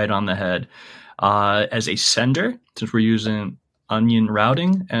it right on the head. As a sender, since we're using onion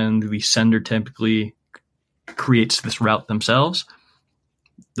routing and the sender typically creates this route themselves,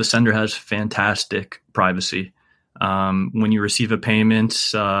 the sender has fantastic privacy. When you receive a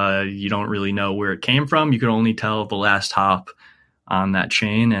payment, you don't really know where it came from. You can only tell the last hop on that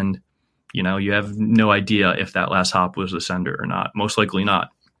chain, and you have no idea if that last hop was the sender or not. Most likely not.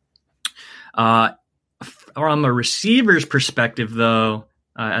 From a receiver's perspective, though,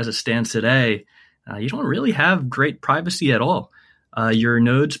 as it stands today, you don't really have great privacy at all. Your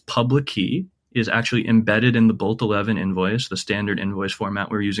node's public key is actually embedded in the Bolt 11 invoice, the standard invoice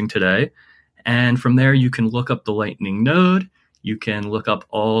format we're using today. And from there, you can look up the Lightning node. You can look up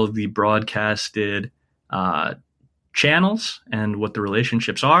all the broadcasted channels and what the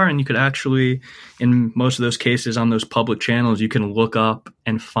relationships are. And you could actually, in most of those cases on those public channels, you can look up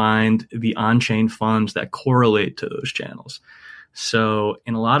and find the on-chain funds that correlate to those channels. So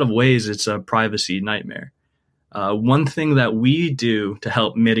in a lot of ways, it's a privacy nightmare. One thing that we do to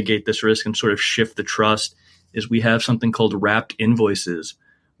help mitigate this risk and sort of shift the trust is we have something called wrapped invoices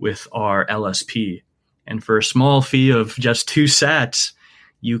with our LSP. And for a small fee of just 2 sats,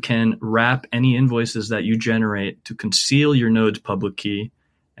 you can wrap any invoices that you generate to conceal your node's public key,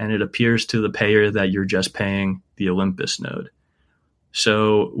 and it appears to the payer that you're just paying the Olympus node.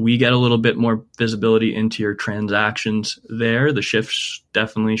 So we get a little bit more visibility into your transactions there. The shift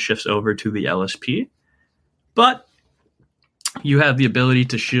definitely shifts over to the LSP, but you have the ability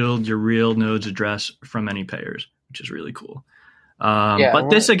to shield your real node's address from any payers, which is really cool. But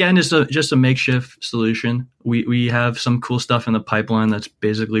this, again, is just a makeshift solution. We have some cool stuff in the pipeline that's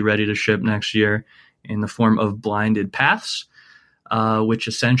basically ready to ship next year in the form of blinded paths, which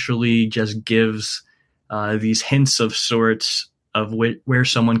essentially just gives these hints of sorts of where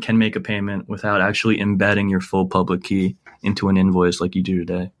someone can make a payment without actually embedding your full public key into an invoice like you do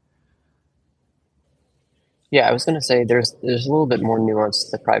today. Yeah, I was going to say there's a little bit more nuance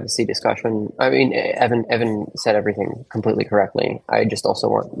to the privacy discussion. I mean, Evan said everything completely correctly. I just also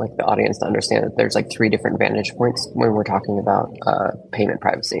want like the audience to understand that there's like 3 different vantage points when we're talking about payment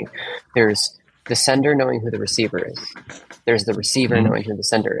privacy. There's the sender knowing who the receiver is. There's the receiver knowing who the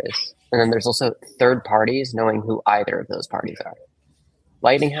sender is. And then there's also third parties knowing who either of those parties are.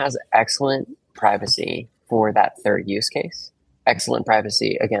 Lightning has excellent privacy for that third use case. Excellent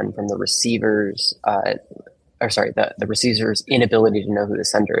privacy, again, from the receiver's the receiver's inability to know who the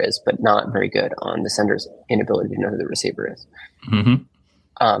sender is, but not very good on the sender's inability to know who the receiver is. Mm-hmm.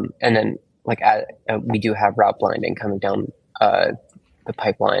 And then we do have route blinding coming down the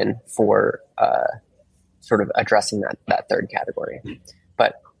pipeline for sort of addressing that third category.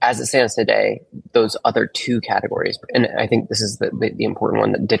 But as it stands today, those other two categories, and I think this is the important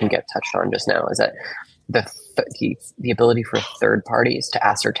one that didn't get touched on just now, is that the ability for third parties to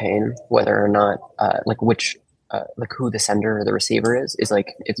ascertain whether or not who the sender or the receiver is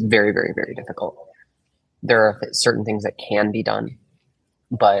it's very, very, very difficult. There are certain things that can be done,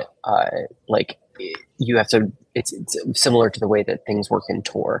 but you have to. It's similar to the way that things work in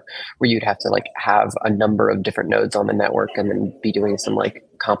Tor, where you'd have to have a number of different nodes on the network and then be doing some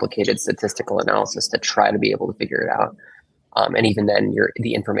complicated statistical analysis to try to be able to figure it out. And even then,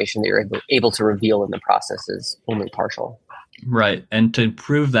 the information that you're able to reveal in the process is only partial. Right. And to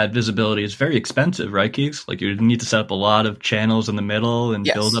prove that visibility is very expensive, right, Keags? You need to set up a lot of channels in the middle and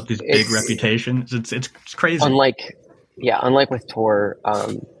build up these big reputations. It's crazy. Unlike with Tor,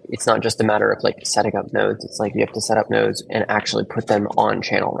 it's not just a matter of setting up nodes. It's you have to set up nodes and actually put them on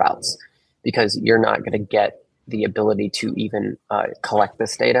channel routes, because you're not going to get the ability to even collect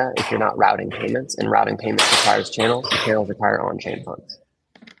this data if you're not routing payments, and routing payments requires channels. Channels require on-chain funds.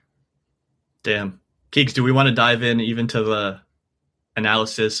 Damn. Keags, do we want to dive in even to the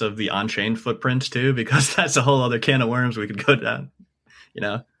analysis of the on-chain footprints too? Because that's a whole other can of worms we could go down,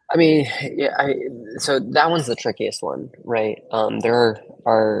 I mean, so that one's the trickiest one, right? There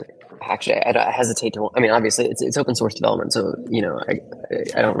are actually, I hesitate to, obviously it's open source development, so,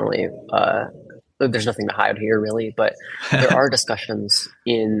 I don't really, there's nothing to hide here really, but there are discussions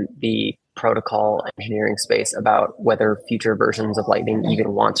in the protocol engineering space about whether future versions of Lightning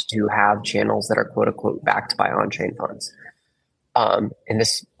even want to have channels that are quote unquote backed by on-chain funds. And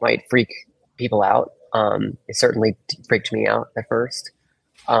this might freak people out. It certainly freaked me out at first.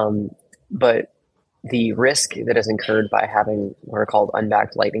 But the risk that is incurred by having what are called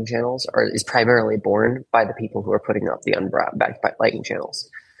unbacked Lightning channels is primarily borne by the people who are putting up the unbacked Lightning channels.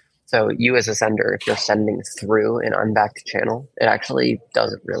 So you as a sender, if you're sending through an unbacked channel, it actually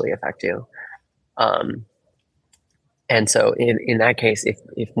doesn't really affect you. And so in that case,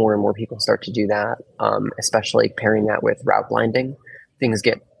 if more and more people start to do that, especially pairing that with route blinding, things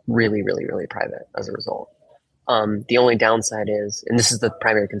get really, really, really private as a result. The only downside is, and this is the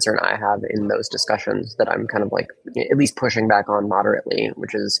primary concern I have in those discussions that I'm kind of at least pushing back on moderately,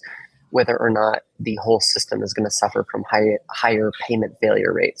 which is whether or not the whole system is going to suffer from higher payment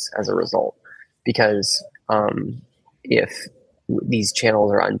failure rates as a result. Because if these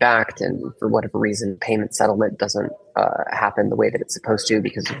channels are unbacked and for whatever reason payment settlement doesn't happen the way that it's supposed to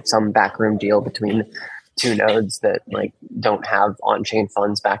because of some backroom deal between two nodes that don't have on-chain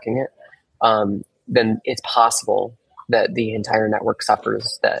funds backing it, then it's possible that the entire network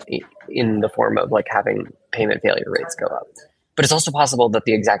suffers that in the form of having payment failure rates go up. But it's also possible that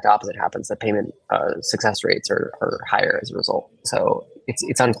the exact opposite happens, that payment success rates are higher as a result. So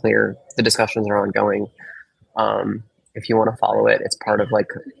it's unclear. The discussions are ongoing. If you want to follow it, it's part of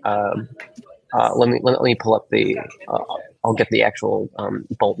let me pull up I'll get the actual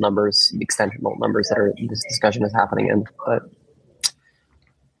bolt numbers, extension bolt numbers that this discussion is happening in. But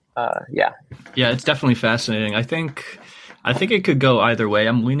yeah, it's definitely fascinating. I think it could go either way.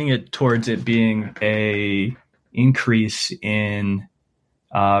 I'm leaning it towards it being a increase in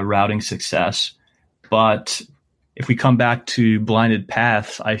routing success, but if we come back to blinded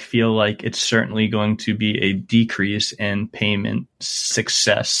paths, I feel like it's certainly going to be a decrease in payment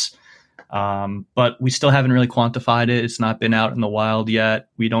success. But we still haven't really quantified it. It's not been out in the wild yet.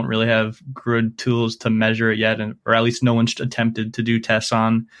 We don't really have good tools to measure it yet, or at least no one's attempted to do tests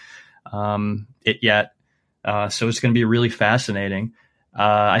on it yet. So it's going to be really fascinating.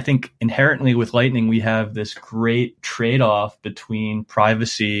 I think inherently with Lightning, we have this great trade-off between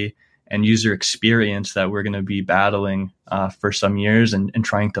privacy and user experience that we're going to be battling for some years and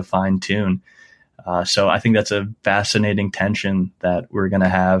trying to fine-tune. So I think that's a fascinating tension that we're going to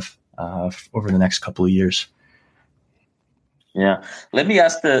have over the next couple of years. Yeah. Let me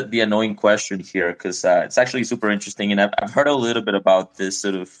ask the annoying question here, because it's actually super interesting. And I've heard a little bit about this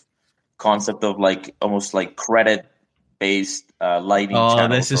sort of concept of almost credit-based Lightning channels. Oh,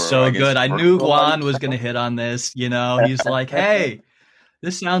 this is so good. I knew Juan was going to hit on this. He's like, hey,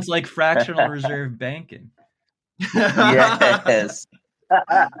 this sounds like fractional reserve banking. Yes.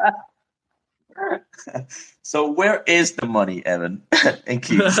 So where is the money, Evan and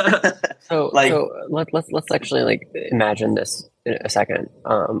Keags? So let's actually imagine this in a second.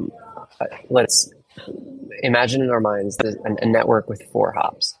 Let's imagine in our minds a network with 4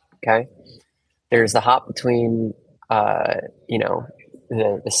 hops. Okay, there's the hop between,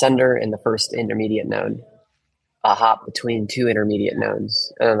 the sender and the first intermediate node, a hop between two intermediate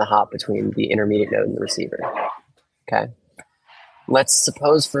nodes, and then the hop between the intermediate node and the receiver. Okay. Let's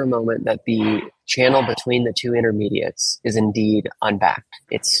suppose for a moment that the channel between the two intermediates is indeed unbacked.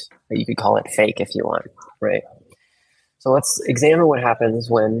 You could call it fake if you want, right? So let's examine what happens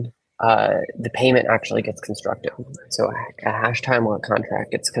when the payment actually gets constructed. So a hash time lock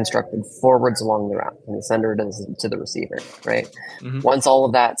contract gets constructed forwards along the route from the sender to the receiver, right? Mm-hmm. Once all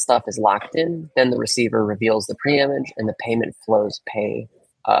of that stuff is locked in, then the receiver reveals the preimage and the payment flows pull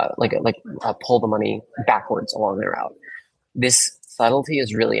the money backwards along the route. This subtlety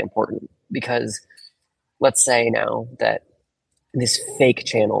is really important because let's say now that this fake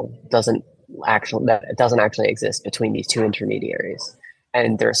channel doesn't actually exist between these two intermediaries,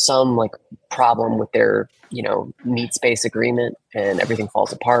 and there's some like problem with their meet space agreement, and everything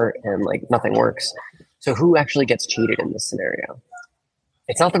falls apart and like nothing works. So who actually gets cheated in this scenario?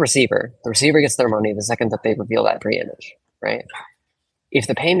 It's not the receiver. The receiver gets their money the second that they reveal that preimage, right? If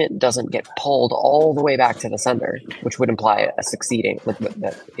the payment doesn't get pulled all the way back to the sender, which would imply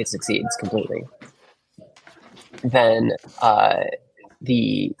that it succeeds completely, then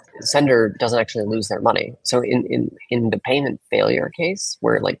the sender doesn't actually lose their money. So in the payment failure case,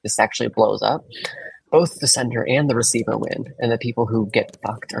 where like this actually blows up, both the sender and the receiver win, and the people who get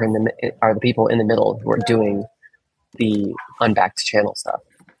fucked are the people in the middle who are doing the unbacked channel stuff.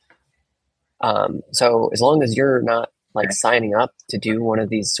 So as long as you're not like signing up to do one of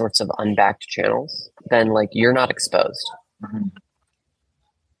these sorts of unbacked channels, then like you're not exposed. Mm-hmm.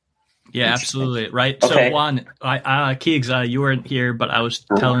 Yeah, absolutely. Right. Okay. So Juan, Keags, you weren't here, but I was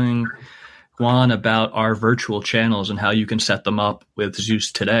telling Juan about our virtual channels and how you can set them up with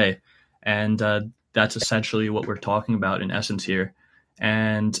Zeus today. And that's essentially what we're talking about in essence here.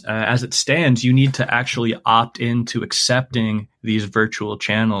 And as it stands, you need to actually opt into accepting these virtual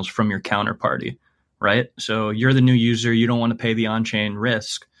channels from your counterparty, right? So you're the new user. You don't want to pay the on-chain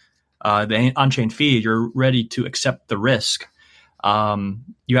risk, the on-chain fee. You're ready to accept the risk.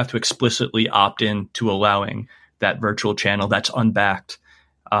 You have to explicitly opt in to allowing that virtual channel that's unbacked.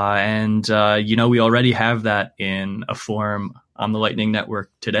 We already have that in a form on the Lightning Network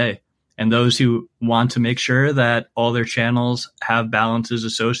today. And those who want to make sure that all their channels have balances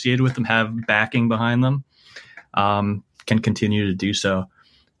associated with them, have backing behind them, can continue to do so.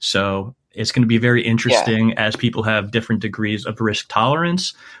 So it's going to be very interesting as people have different degrees of risk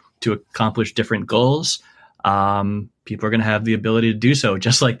tolerance to accomplish different goals. People are going to have the ability to do so,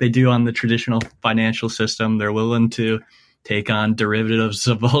 just like they do on the traditional financial system. They're willing to take on derivatives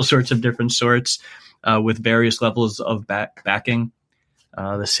of all sorts of different sorts with various levels of backing.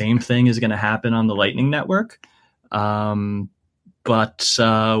 The same thing is going to happen on the Lightning Network, but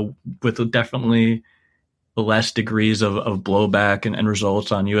with definitely less degrees of blowback and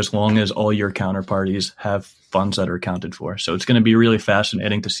results on you, as long as all your counterparties have funds that are accounted for. So it's going to be really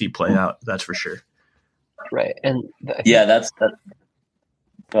fascinating to see play out. That's for sure. Right. And that's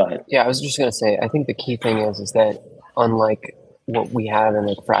go ahead. Yeah, I was just going to say, I think the key thing is that unlike what we have in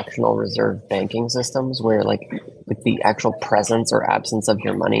like fractional reserve banking systems, where like with the actual presence or absence of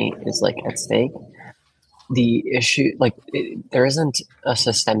your money is like at stake, the issue, there isn't a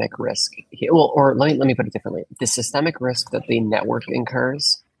systemic risk here. Well, or let me put it differently. The systemic risk that the network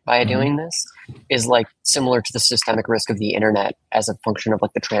incurs by doing this is like similar to the systemic risk of the internet as a function of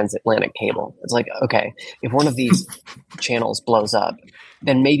like the transatlantic cable. It's like, okay, if one of these channels blows up,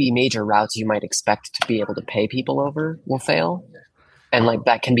 then maybe major routes you might expect to be able to pay people over will fail. And like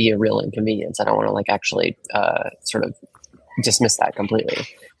that can be a real inconvenience. I don't want to like actually sort of dismiss that completely.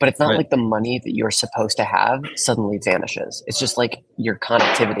 But it's not like the money that you're supposed to have suddenly vanishes. It's just like your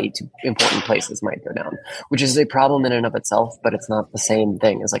connectivity to important places might go down, which is a problem in and of itself, but it's not the same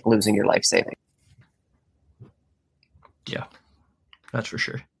thing as like losing your life savings. Yeah, that's for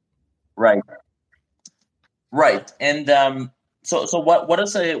sure. Right. And so what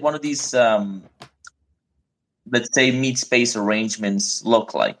does one of these let's say meet space arrangements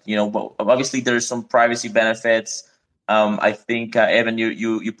look like? Obviously there's some privacy benefits. I think Evan,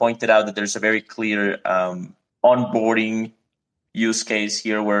 you pointed out that there's a very clear onboarding use case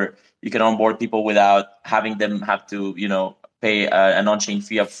here, where you can onboard people without having them have to pay an on-chain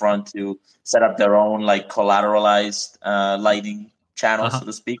fee up front to set up their own like collateralized Lightning channel, so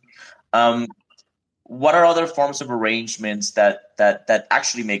to speak. What are other forms of arrangements that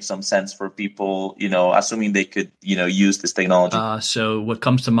actually make some sense for people, assuming they could, use this technology? So what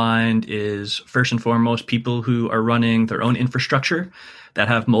comes to mind is, first and foremost, people who are running their own infrastructure that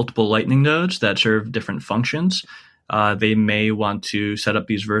have multiple Lightning nodes that serve different functions. they may want to set up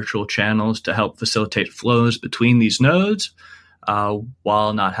these virtual channels to help facilitate flows between these nodes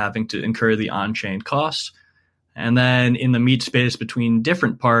while not having to incur the on-chain costs. And then in the meet space between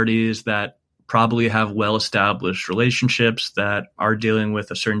different parties that probably have well-established relationships, that are dealing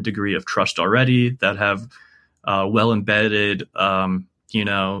with a certain degree of trust already, that have well-embedded,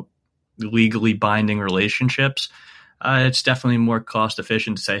 legally binding relationships, it's definitely more cost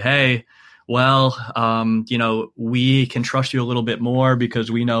efficient to say, hey, well, we can trust you a little bit more because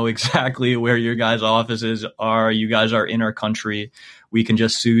we know exactly where your guys' offices are. You guys are in our country. We can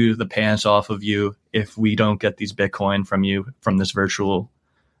just sue the pants off of you if we don't get these Bitcoin from you from this virtual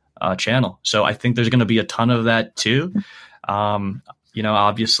channel. So I think there's going to be a ton of that too.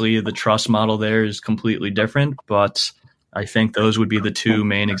 Obviously the trust model there is completely different, but I think those would be the two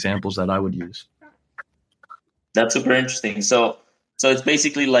main examples that I would use. That's super interesting. So it's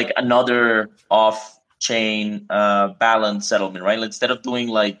basically like another off-chain balance settlement, right? Instead of doing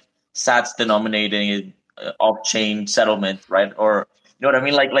like Sats denominated off-chain settlement, right? Or you know what I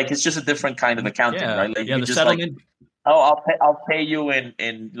mean? Like it's just a different kind of accounting, right? Like the settlement. I'll pay you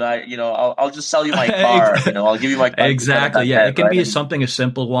in like I'll just sell you my car. I'll give you my car. Exactly. Yeah, it can be something as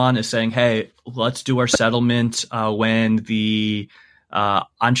simple one as saying, hey, let's do our settlement when the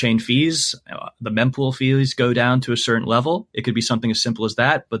on-chain fees, the mempool fees go down to a certain level. It could be something as simple as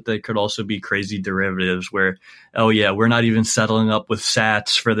that, but they could also be crazy derivatives where, oh yeah, we're not even settling up with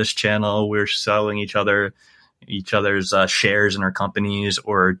Sats for this channel. We're selling each other's shares in our companies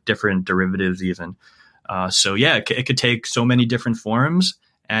or different derivatives even. It could take so many different forms,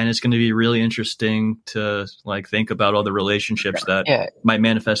 and it's going to be really interesting to think about all the relationships that might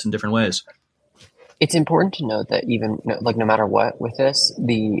manifest in different ways. It's important to note that even no matter what with this,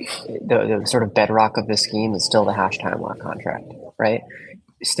 the sort of bedrock of this scheme is still the hash time lock contract, right?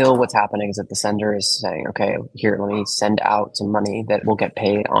 Still, what's happening is that the sender is saying, okay, here, let me send out some money that will get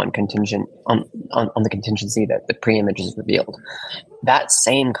paid on the contingency that the pre-image is revealed. That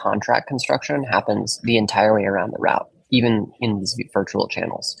same contract construction happens the entire way around the route, even in these virtual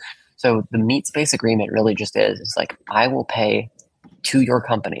channels. So the meet space agreement really just is like, I will pay to your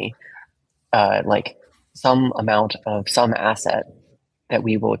company some amount of some asset that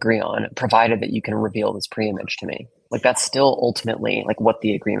we will agree on, provided that you can reveal this pre-image to me. That's still ultimately what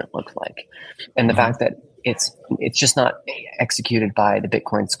the agreement looks like. And the fact that it's just not executed by the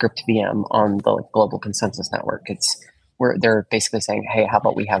Bitcoin script VM on the global consensus network. It's where they're basically saying, hey, how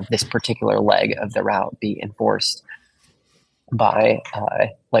about we have this particular leg of the route be enforced by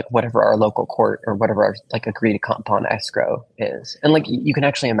whatever our local court or whatever our agreed upon escrow is. And you can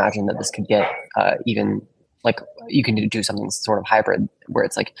actually imagine that this could get even you can do something sort of hybrid where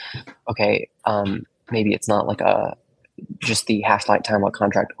it's okay, maybe it's not just the hashlight time lock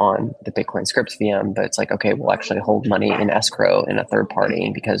contract on the Bitcoin scripts VM, but it's okay, we'll actually hold money in escrow in a third party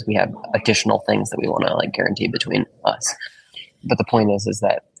because we have additional things that we want to guarantee between us. But the point is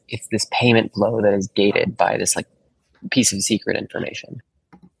that it's this payment flow that is gated by this piece of secret information.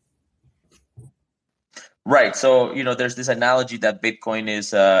 Right. So, there's this analogy that Bitcoin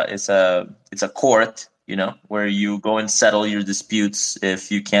is a court, where you go and settle your disputes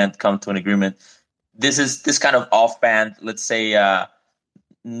if you can't come to an agreement. This kind of off-band, let's say,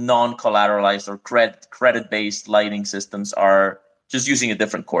 non-collateralized or credit-based lighting systems are just using a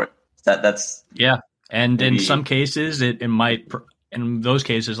different court. That's and maybe, in some cases it might. In those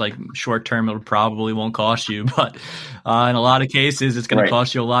cases, short term, it probably won't cost you, but in a lot of cases, it's going to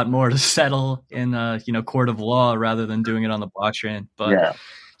cost you a lot more to settle in court of law rather than doing it on the blockchain. But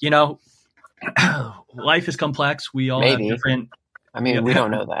life is complex. We all have different. I mean, we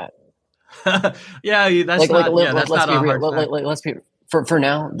don't know that. That's not a hard fact. Let's be for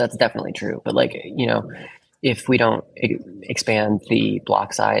now. That's definitely true. But if we don't expand the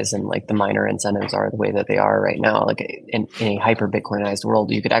block size and the miner incentives are the way that they are right now, in a hyper Bitcoinized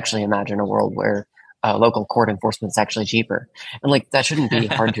world, you could actually imagine a world where local court enforcement is actually cheaper. And that shouldn't be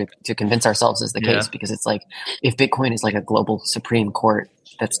hard to convince ourselves is the case, because it's if Bitcoin is a global Supreme Court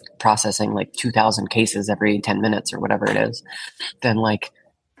that's processing 2,000 cases every 10 minutes or whatever it is, then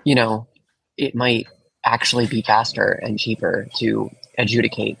it might actually be faster and cheaper to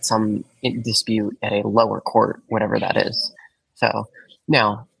adjudicate some dispute at a lower court, whatever that is. So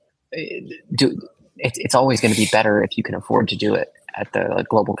now, it's always going to be better if you can afford to do it at the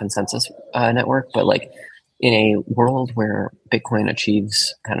global consensus network. But in a world where Bitcoin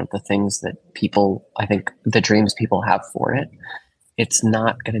achieves kind of the things that I think the dreams people have for it, it's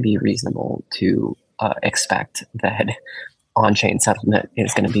not going to be reasonable to expect that on-chain settlement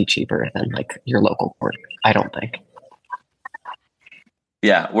is going to be cheaper than your local court. I don't think.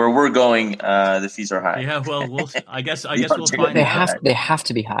 Yeah, where we're going, the fees are high. Yeah, well, I guess we'll find They out. have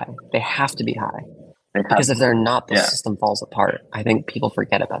to be high. They have to be high. Because if they're not, the system falls apart. I think people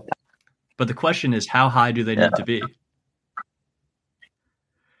forget about that. But the question is, how high do they need to be?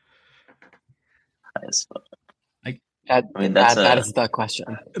 That is the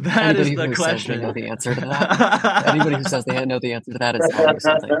question. Anybody who says they know the answer to that, anybody who says they know the answer to that is telling you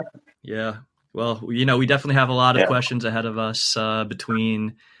something. Yeah. Well, we definitely have a lot of questions ahead of us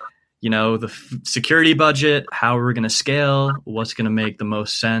between, the security budget, how we're going to scale, what's going to make the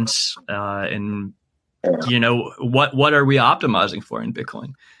most sense, and what are we optimizing for in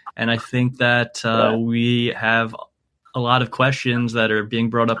Bitcoin? And I think that we have a lot of questions that are being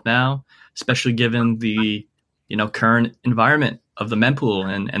brought up now, especially given the current environment of the mempool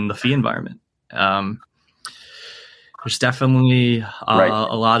and the fee environment. There's definitely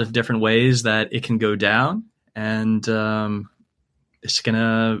a lot of different ways that it can go down, and it's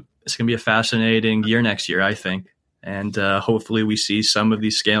gonna be a fascinating year next year, I think. And hopefully we see some of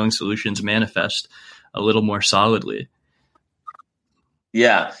these scaling solutions manifest a little more solidly.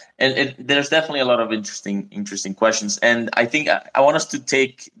 Yeah, and there's definitely a lot of interesting questions, and I think I want us to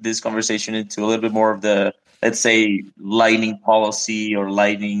take this conversation into a little bit more of the, let's say, Lightning policy or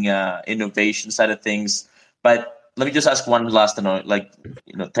Lightning innovation side of things. But let me just ask one last,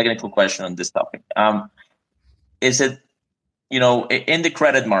 technical question on this topic. Is it, in the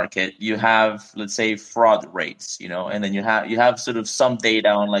credit market, you have, let's say, fraud rates, and then you have sort of some data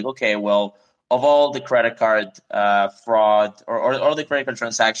on like, okay, well, of all the credit card fraud or the credit card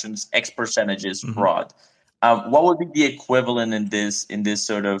transactions, X percentage is fraud. What would be the equivalent in this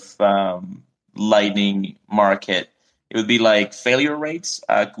sort of Lightning market? It would be like failure rates.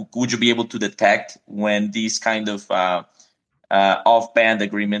 Would you be able to detect when these kind of off-band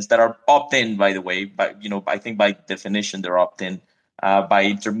agreements that are opt-in, by the way, but I think by definition they're opt-in by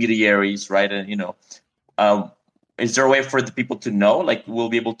intermediaries, right? And is there a way for the people to know? Like, we'll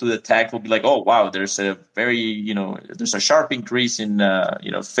be able to detect. We'll be like, oh wow, there's a very there's a sharp increase in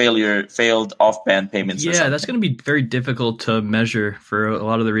failed off-band payments. Yeah, that's going to be very difficult to measure for a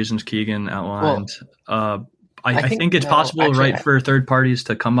lot of the reasons Keegan outlined. Well, I think it's possible, for third parties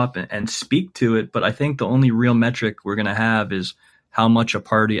to come up and speak to it, but I think the only real metric we're going to have is how much a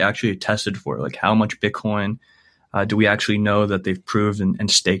party actually tested for, like how much Bitcoin do we actually know that they've proved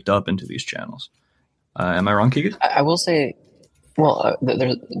and staked up into these channels. Am I wrong, Keegan? I will say,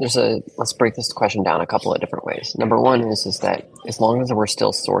 let's break this question down a couple of different ways. Number one is that as long as we're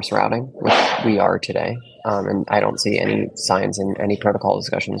still source routing, which we are today, and I don't see any signs in any protocol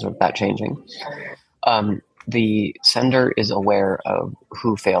discussions of that changing, the sender is aware of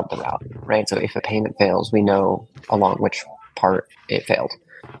who failed the route, right? So if a payment fails, we know along which part it failed.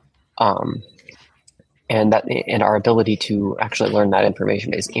 And our ability to actually learn that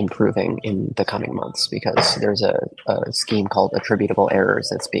information is improving in the coming months because there's a scheme called attributable errors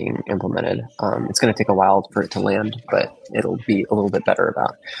that's being implemented. It's going to take a while for it to land, but it'll be a little bit better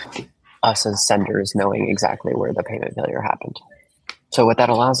about us as senders knowing exactly where the payment failure happened. So what that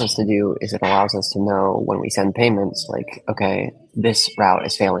allows us to do is it allows us to know when we send payments, like, okay, this route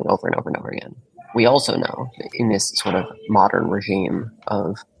is failing over and over and over again. We also know in this sort of modern regime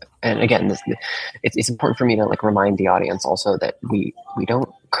of, and again, it's important for me to remind the audience also that we don't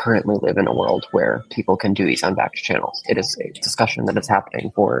currently live in a world where people can do these unbacked channels. It is a discussion that is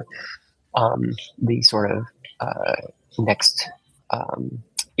happening for the sort of next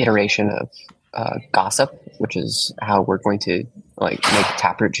iteration of gossip, which is how we're going to make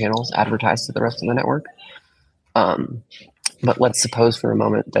taproot channels advertise to the rest of the network. But let's suppose for a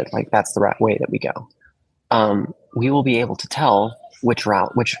moment that that's the right way that we go. We will be able to tell which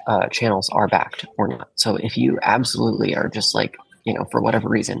channels are backed or not. So if you absolutely are just for whatever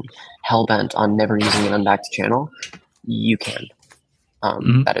reason, hell bent on never using an unbacked channel, you can.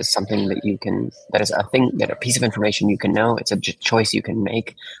 That is something that you can, that is a piece of information you can know. It's a choice you can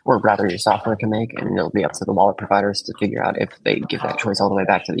make, or rather your software can make, and it'll be up to the wallet providers to figure out if they give that choice all the way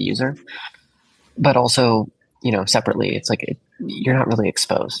back to the user. But also, separately, it's you're not really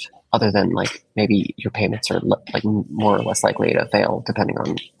exposed, other than maybe your payments are more or less likely to fail depending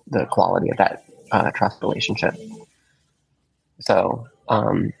on the quality of that trust relationship. So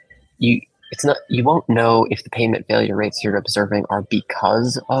you won't know if the payment failure rates you're observing are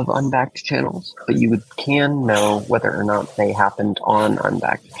because of unbacked channels, but you can know whether or not they happened on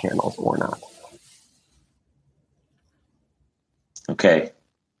unbacked channels or not. Okay.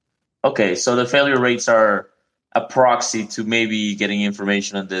 So the failure rates are a proxy to maybe getting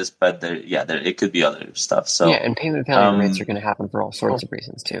information on this, but it could be other stuff. So yeah, and payment failure rates are going to happen for all sorts of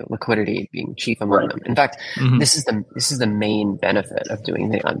reasons too. Liquidity being chief among them. In fact, this is the main benefit of doing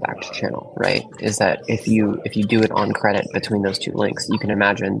the unbacked channel, right? Is that if you do it on credit between those two links, you can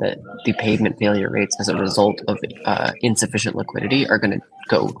imagine that the payment failure rates as a result of insufficient liquidity are going to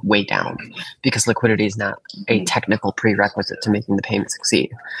go way down, because liquidity is not a technical prerequisite to making the payment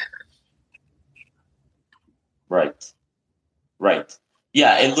succeed. Right.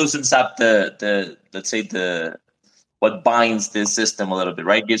 Yeah, it loosens up the let's say what binds this system a little bit,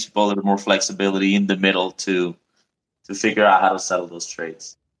 right? Gives people a little more flexibility in the middle to figure out how to settle those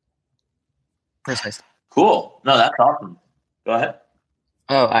trades. Precisely. Cool. No, that's awesome. Go ahead.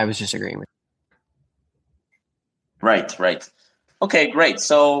 Oh, I was just agreeing with you. Right. Okay, great.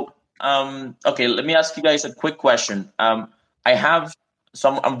 So, okay, let me ask you guys a quick question. I'm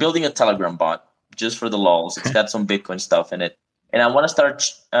building a Telegram bot just for the lulz. It's got some Bitcoin stuff in it, and I want to start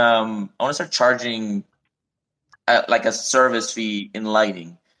charging like a service fee in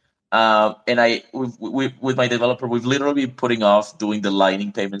Lightning. And with my developer, we've literally been putting off doing the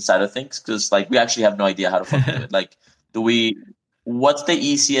Lightning payment side of things because like we actually have no idea how to fucking do it. Like, what's the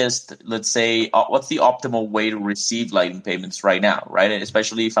easiest, let's say, what's the optimal way to receive Lightning payments right now, right? And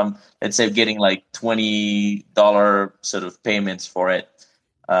especially if I'm, let's say, getting like $20 sort of payments for it.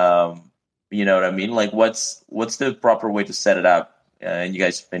 You know what I mean? Like, what's the proper way to set it up, in you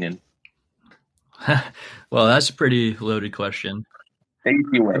guys' opinion? Well, that's a pretty loaded question. The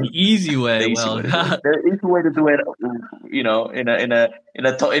easy way. The easy way to do it, you know, in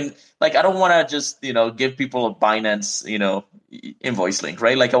like, I don't want to just, you know, give people a Binance, you know, invoice link,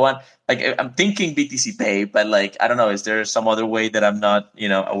 right? Like I'm thinking BTC Pay, but like, I don't know, is there some other way that I'm not, you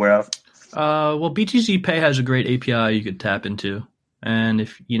know, aware of? Well, BTC Pay has a great API you could tap into. And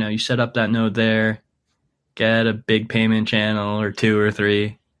if, you know, you set up that node there, get a big payment channel or 2 or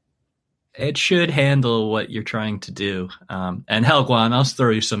 3, it should handle what you're trying to do. And hell, Juan, I'll throw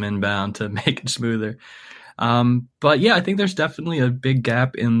you some inbound to make it smoother. But yeah, I think there's definitely a big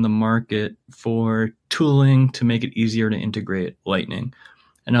gap in the market for tooling to make it easier to integrate Lightning.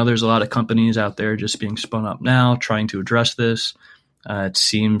 I know there's a lot of companies out there just being spun up now trying to address this. It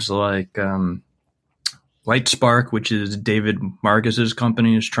seems like Lightspark, which is David Marcus's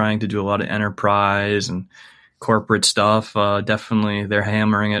company, is trying to do a lot of enterprise and corporate stuff. Definitely they're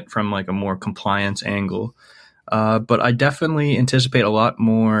hammering it from like a more compliance angle. But I definitely anticipate a lot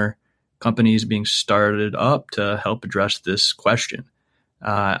more companies being started up to help address this question.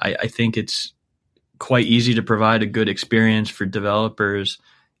 I think it's quite easy to provide a good experience for developers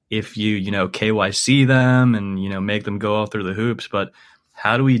if you know, KYC them and, you know, make them go all through the hoops. But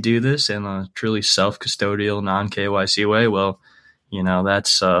how do we do this in a truly self-custodial, non-KYC way? Well, you know,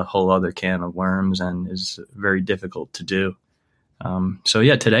 that's a whole other can of worms and is very difficult to do. So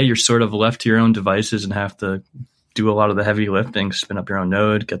yeah, today you're sort of left to your own devices and have to do a lot of the heavy lifting, spin up your own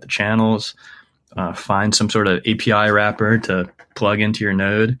node, get the channels, find some sort of API wrapper to plug into your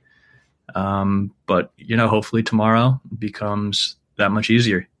node. But, you know, hopefully tomorrow becomes that much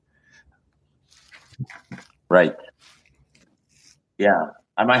easier. Right. Yeah.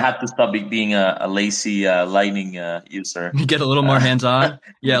 I might have to stop being a lazy Lightning user. You get a little more hands-on.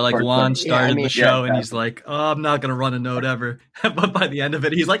 Yeah, like Juan started the show and he's like, oh, I'm not going to run a node ever. But by the end of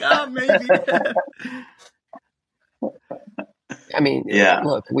it, he's like, oh, maybe. I mean,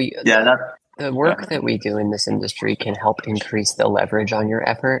 look, the work that we do in this industry can help increase the leverage on your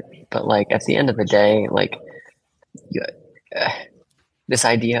effort. But like at the end of the day, like this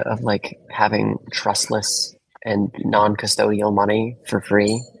idea of like having trustless and non-custodial money for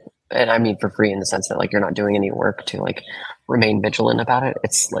free, and I mean for free in the sense that like you're not doing any work to like remain vigilant about it.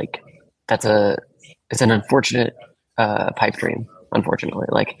 It's like it's an unfortunate pipe dream, unfortunately.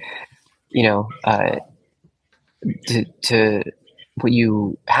 Like, you know, to what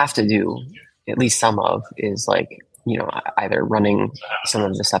you have to do, at least some of, is like, you know, either running some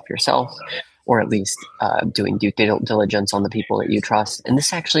of the stuff yourself, or at least doing due diligence on the people that you trust. And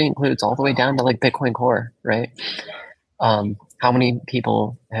this actually includes all the way down to like Bitcoin Core, right? How many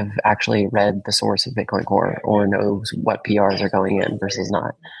people have actually read the source of Bitcoin Core or knows what PRs are going in versus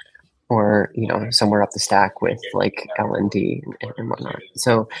not? Or, you know, somewhere up the stack with like LND and whatnot.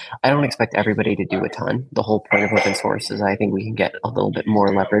 So I don't expect everybody to do a ton. The whole point of open source is I think we can get a little bit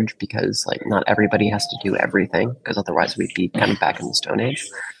more leverage because like not everybody has to do everything, because otherwise we'd be kind of back in the Stone Age.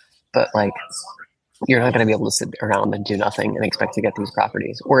 But like, you're not going to be able to sit around and do nothing and expect to get these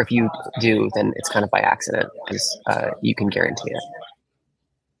properties. Or if you do, then it's kind of by accident, because you can guarantee it.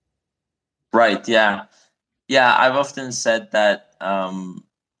 Right. Yeah. Yeah. I've often said that,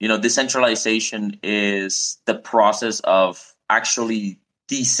 decentralization is the process of actually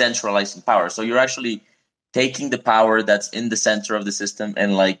decentralizing power. So you're actually taking the power that's in the center of the system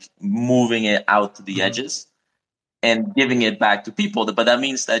and like moving it out to the edges and giving it back to people. But that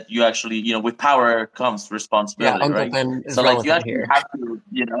means that you actually, with power comes responsibility, Uncle right? Ben is So like you relevant actually here. have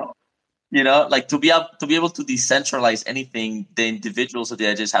to, like to be able to decentralize anything, the individuals at the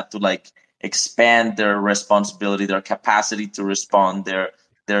edges have to like expand their responsibility, their capacity to respond, their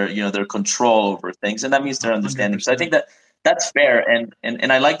control over things, and that means their understanding. 100%. So I think that's fair,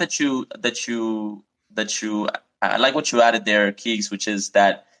 and I like that you I like what you added there, Keags, which is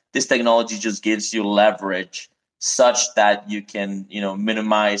that this technology just gives you leverage such that you can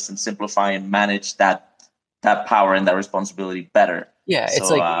minimize and simplify and manage that power and that responsibility better. Yeah, it's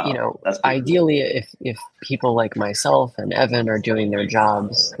So like, that's pretty cool. ideally if people like myself and Evan are doing their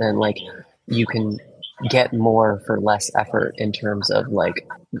jobs, then like you can get more for less effort in terms of like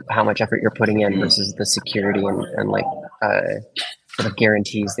how much effort you're putting in versus the security and like sort of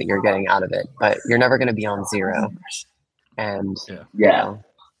guarantees that you're getting out of it. But you're never going to be on zero. And,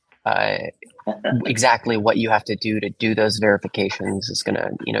 exactly what you have to do those verifications is going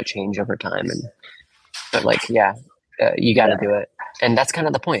to, change over time. But like, you got to do it. And that's kind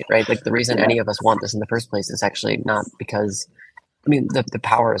of the point, right? Like the reason any of us want this in the first place is actually not because, I mean, the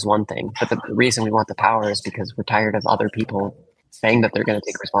power is one thing, but the reason we want the power is because we're tired of other people saying that they're going to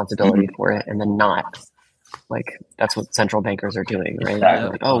take responsibility for it and then not. Like that's what central bankers are doing, right? Yeah,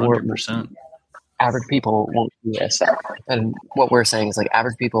 like, oh, 100%. Average people won't do this. And what we're saying is like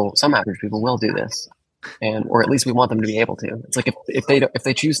some average people will do this. Or at least we want them to be able to. It's like if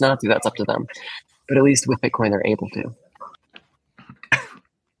they choose not to, that's up to them. But at least with Bitcoin, they're able to.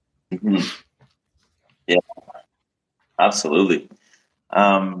 Yeah, absolutely.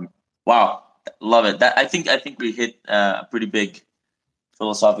 Wow, love it. I think we hit a pretty big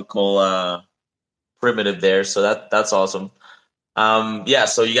philosophical primitive there. So that's awesome.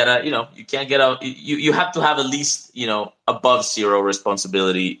 So you gotta, you can't get out. You have to have at least, above zero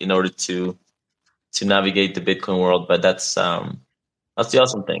responsibility in order to navigate the Bitcoin world. But that's the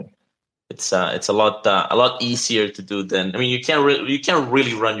awesome thing. It's a lot easier to do than, I mean, you can't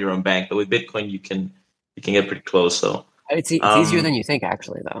really run your own bank, but with Bitcoin you can get pretty close. So it's easier than you think,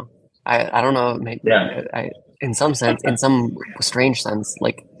 actually, though. I don't know. Maybe, in some sense, in some strange sense,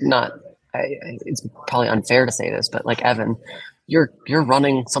 like not. It's probably unfair to say this, but like Evan, you're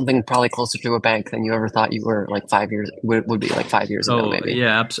running something probably closer to a bank than you ever thought you were like 5 years would be like 5 years ago, maybe.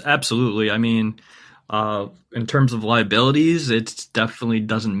 Yeah, absolutely. I mean, in terms of liabilities, it definitely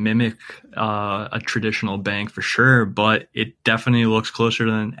doesn't mimic a traditional bank for sure, but it definitely looks closer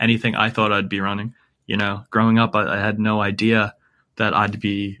than anything I thought I'd be running. Growing up, I had no idea that I'd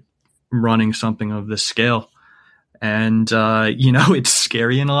be running something of this scale. And, it's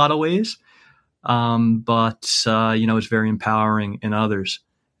scary in a lot of ways. But it's very empowering in others.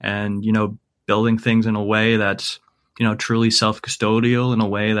 And, building things in a way that's, truly self-custodial, in a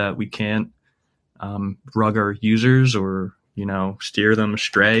way that we can't rug our users or, steer them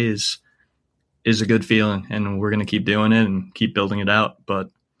astray is a good feeling. And we're going to keep doing it and keep building it out.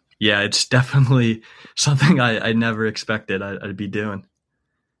 But yeah, it's definitely something I never expected I'd be doing.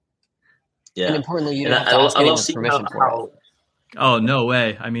 Yeah. And importantly, you don't have to ask anyone's permission for it. Oh, no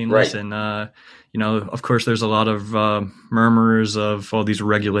way. I mean, listen, of course, there's a lot of murmurs of all these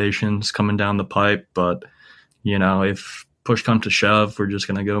regulations coming down the pipe. But, if push comes to shove, we're just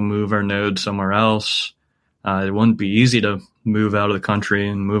going to go move our node somewhere else. It wouldn't be easy to move out of the country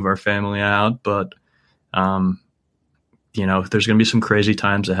and move our family out. But, there's going to be some crazy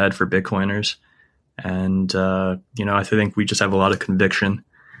times ahead for Bitcoiners. And, I think we just have a lot of conviction.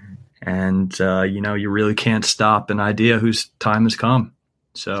 And, you really can't stop an idea whose time has come.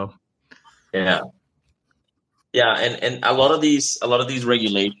 So, yeah. And a lot of these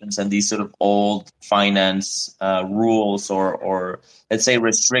regulations and these sort of old finance rules or let's say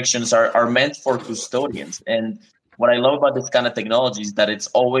restrictions are meant for custodians. And what I love about this kind of technology is that it's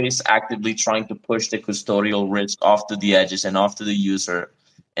always actively trying to push the custodial risk off to the edges and off to the user.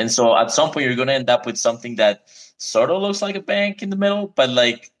 And so at some point you're going to end up with something that sort of looks like a bank in the middle, but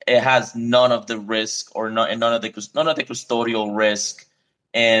like it has none of the risk or none of the custodial risk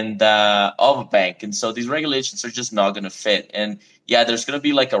and of a bank. And so these regulations are just not going to fit. And yeah, there's going to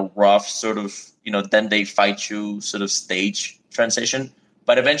be like a rough sort of, then they fight you sort of stage transition.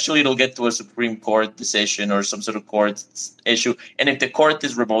 But eventually it'll get to a Supreme Court decision or some sort of court issue. And if the court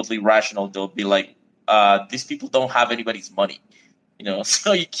is remotely rational, they'll be like, these people don't have anybody's money,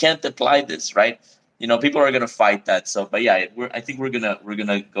 so you can't apply this, right? People are going to fight that. So, but yeah, I think we're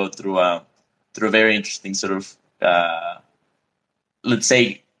gonna go through a very interesting sort of let's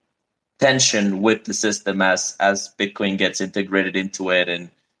say tension with the system as Bitcoin gets integrated into it, and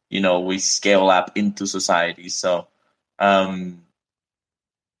we scale up into society. So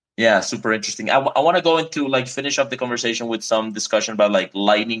yeah, super interesting. I want to go into finish up the conversation with some discussion about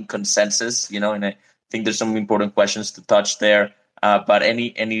Lightning consensus, and I think there's some important questions to touch there. But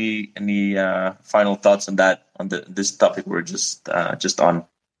any final thoughts on that, on this topic we're just on?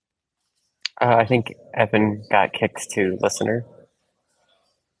 I think Evan got kicked to listener.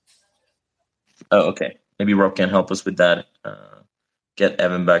 Oh, okay. Maybe Rob can help us with that. Get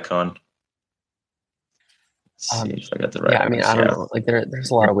Evan back on. Let's see if I got the right. Yeah, I mean, I don't know. There's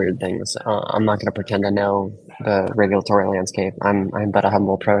a lot of weird things. I'm not going to pretend to know the regulatory landscape. I'm but a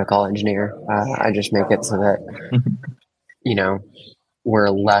humble protocol engineer. I just make it so that we're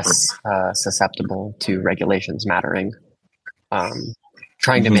less susceptible to regulations mattering.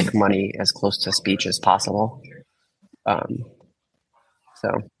 Trying to make money as close to speech as possible.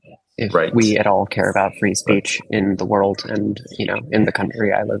 So if we at all care about free speech in the world and, in the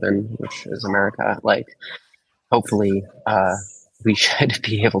country I live in, which is America, hopefully we should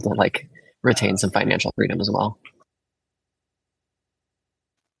be able to retain some financial freedom as well.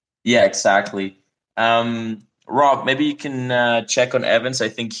 Yeah, exactly. Rob, maybe you can check on Evans. I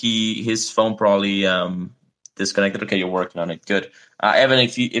think his phone probably disconnected. Okay, you're working on it. Good. Evan,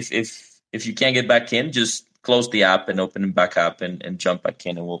 if you can't get back in, just close the app and open it back up and jump back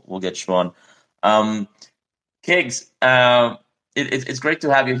in, and we'll get you on. Keags, it's great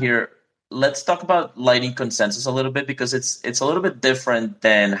to have you here. Let's talk about Lightning consensus a little bit, because it's a little bit different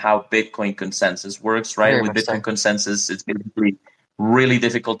than how Bitcoin consensus works, right? Very With much Bitcoin so. Consensus, it's basically really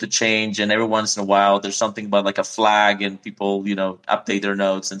difficult to change, and every once in a while there's something about a flag, and people update their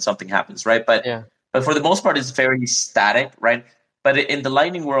notes and something happens, right? But for the most part, it's very static, right? But in the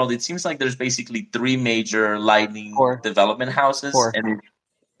Lightning world, it seems like there's basically three major Lightning development houses.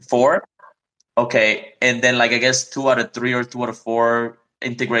 Four. Okay, and then I guess 2 out of 3 or 2 out of 4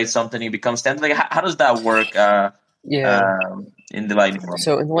 integrate something and become standard. How does that work? In the Lightning world.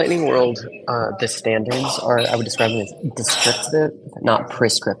 So in the Lightning world, the standards are, I would describe them as descriptive, not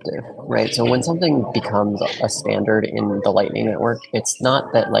prescriptive, right? So when something becomes a standard in the Lightning network, it's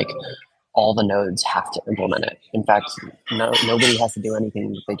not that all the nodes have to implement it. In fact, nobody has to do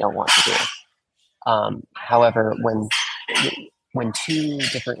anything that they don't want to do. However, when two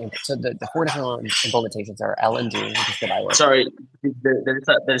different, so the 4 different implementations are LND, which is the work. Sorry,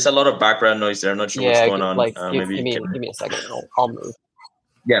 there's a lot of background noise there. I'm not sure what's going on. Give me a second. I'll move.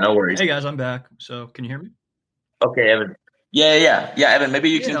 Yeah, no worries. Hey guys, I'm back. So can you hear me? Okay, Evan. Yeah, Evan. Maybe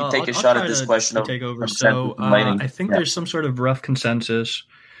you can take a shot at this question to take over. So I think there's some sort of rough consensus,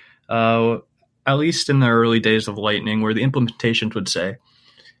 at least in the early days of Lightning, where the implementations would say,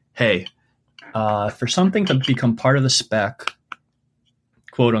 "Hey, for something to become part of the spec,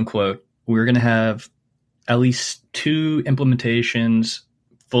 quote unquote, we're going to have at least 2 implementations,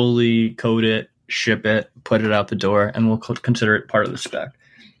 fully code it, ship it, put it out the door, and we'll consider it part of the spec."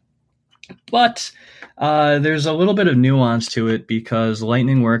 But there's a little bit of nuance to it, because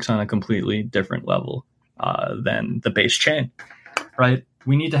Lightning works on a completely different level than the base chain, right?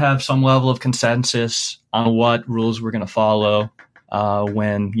 We need to have some level of consensus on what rules we're going to follow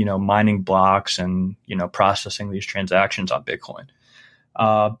when mining blocks and processing these transactions on Bitcoin.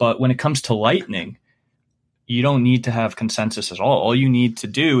 But when it comes to Lightning, you don't need to have consensus at all. All you need to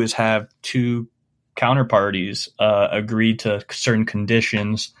do is have 2 counterparties agree to certain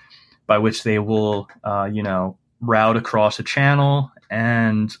conditions by which they will, route across a channel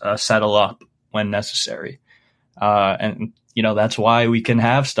and settle up when necessary. And that's why we can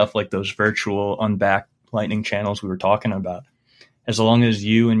have stuff like those virtual unbacked Lightning channels we were talking about. As long as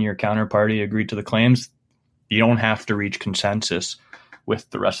you and your counterparty agree to the claims, you don't have to reach consensus with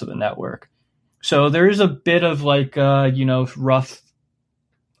the rest of the network. So there is a bit of rough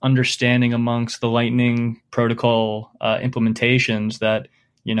understanding amongst the Lightning protocol implementations that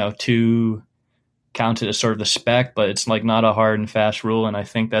 2 counted as sort of the spec, but it's not a hard and fast rule. And I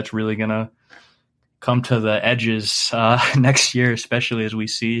think that's really going to come to the edges next year, especially as we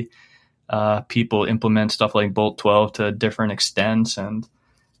see people implement stuff like Bolt 12 to different extents. And,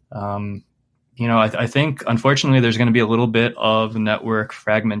 I think, unfortunately, there's going to be a little bit of network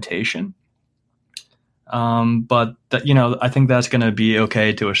fragmentation. But I think that's going to be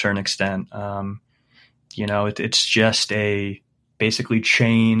okay to a certain extent. It's just a basically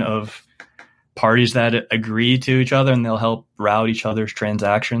chain of parties that agree to each other, and they'll help route each other's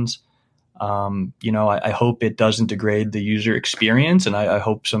transactions. I hope it doesn't degrade the user experience, and I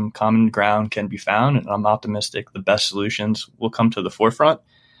hope some common ground can be found, and I'm optimistic the best solutions will come to the forefront.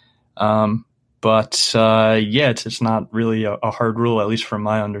 But it's not really a hard rule, at least from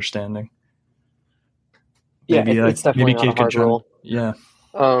my understanding. Maybe, it's definitely not a hard rule. Yeah.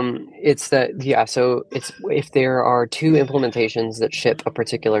 It's that, so it's if there are two implementations that ship a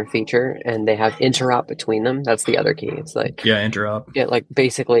particular feature and they have interop between them, that's the other key. It's like interop. Yeah, like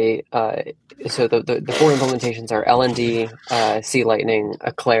basically, so the four implementations are LND, C Lightning,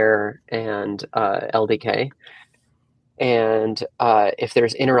 Eclair, and LDK. And if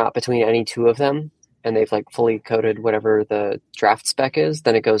there's interop between any two of them, and they've like fully coded whatever the draft spec is,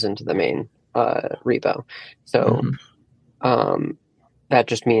 then it goes into the main repo. So that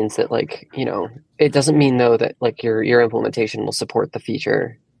just means that, like, it doesn't mean though that like your implementation will support the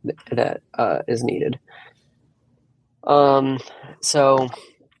feature that is needed. So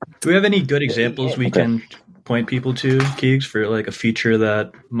do we have any good examples we can point people to, Keags, for like a feature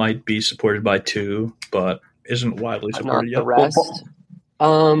that might be supported by two but isn't widely supported yet? The rest.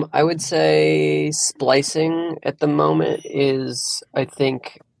 I would say splicing at the moment is, I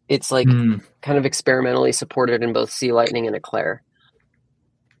think it's like kind of experimentally supported in both C Lightning and Eclair.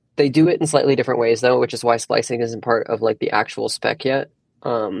 They do it in slightly different ways though, which is why splicing isn't part of like the actual spec yet.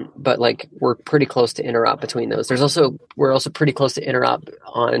 But like we're pretty close to interop between those. We're also pretty close to interop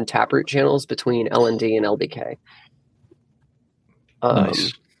on taproot channels between LND and LDK.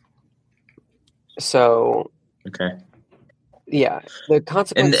 Nice. So okay. Yeah, the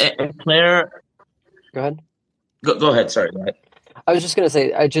consequence. And Claire, go ahead. Go ahead. Sorry. Go ahead. I was just going to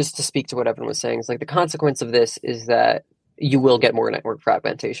say, just to speak to what Evan was saying, is like the consequence of this is that you will get more network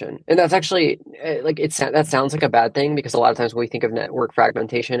fragmentation. And that's actually that sounds like a bad thing, because a lot of times we think of network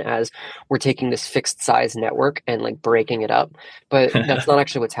fragmentation as we're taking this fixed size network and like breaking it up. But that's not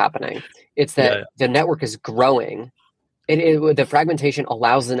actually what's happening. It's that the network is growing. The fragmentation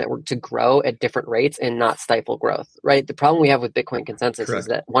allows the network to grow at different rates and not stifle growth, right? The problem we have with Bitcoin consensus is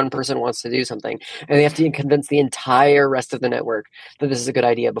that one person wants to do something and they have to convince the entire rest of the network that this is a good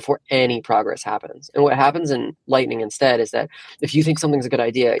idea before any progress happens. And what happens in Lightning instead is that if you think something's a good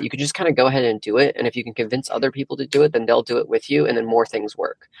idea, you can just kind of go ahead and do it. And if you can convince other people to do it, then they'll do it with you, and then more things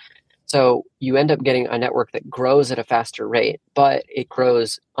work. So you end up getting a network that grows at a faster rate, but it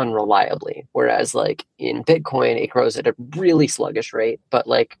grows unreliably. Whereas like in Bitcoin, it grows at a really sluggish rate. But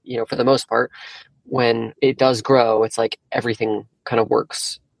like, for the most part, when it does grow, it's like everything kind of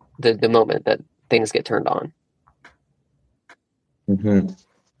works the moment that things get turned on. Mm-hmm.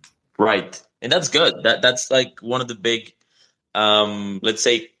 Right. And that's good. That's like one of the big, let's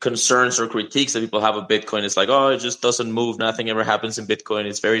say, concerns or critiques that people have of Bitcoin. It's like, oh, it just doesn't move. Nothing ever happens in Bitcoin.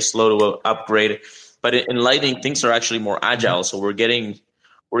 It's very slow to upgrade. But in Lightning, things are actually more agile. So we're getting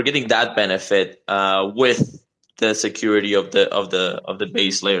that benefit with the security of the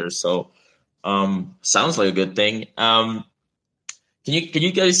base layers. So sounds like a good thing. Can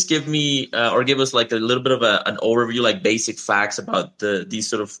you guys give me or give us like a little bit of an overview, like basic facts about these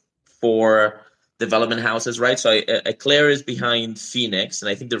sort of four development houses, right? So Eclair is behind Phoenix, and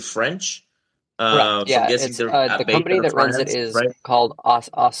I think they're French. Right. Yeah, so it's the company that runs it is called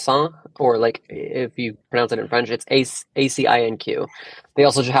Ascin, or like if you pronounce it in French, it's ACINQ. They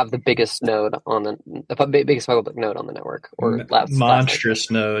also have the biggest node on the biggest public node on the network, or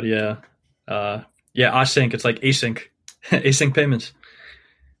monstrous node. Yeah, async. It's like async payments.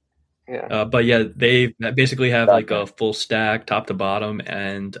 Yeah. But yeah, they basically have like a full stack, top to bottom,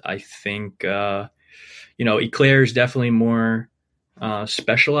 and I think Eclair is definitely more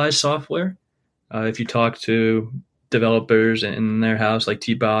specialized software. If you talk to developers in their house, like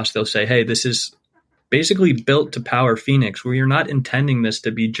T-Boss, they'll say, hey, this is basically built to power Phoenix, where you're not intending this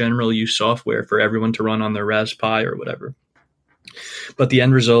to be general use software for everyone to run on their Raspberry or whatever. But the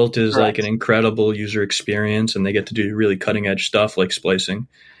end result is like an incredible user experience, and they get to do really cutting edge stuff like splicing.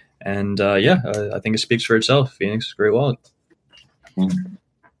 And I think it speaks for itself. Phoenix is a great wallet.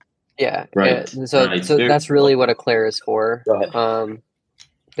 Yeah. Right. So that's really what Eclair is for. Go ahead.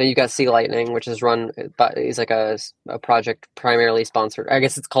 Then you got C Lightning, which is run by, is like a project primarily sponsored. I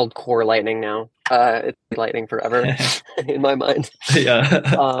guess it's called Core Lightning now. It's Lightning forever in my mind. Yeah.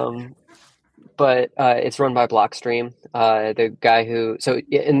 But it's run by Blockstream. The guy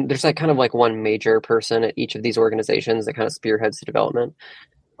and there's like kind of like one major person at each of these organizations that kind of spearheads the development.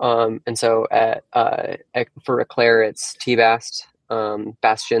 And so for Eclair, it's T-Bast,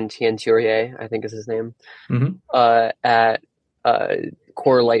 Bastien Tienturier, I think is his name. Mm-hmm. At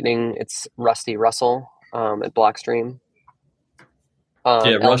Core Lightning, it's Rusty Russell at Blockstream.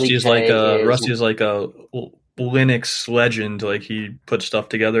 Rusty is like a Linux legend. Like he put stuff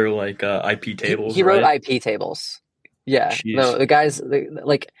together like IP tables. He wrote IP tables. Yeah. Jeez. No, the guys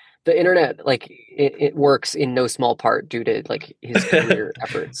like the internet, like it works in no small part due to like his career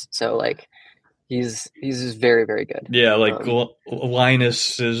efforts. So like He's just very, very good. Yeah, like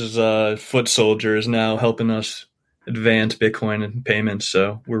Linus's foot soldier is now helping us advance Bitcoin and payments.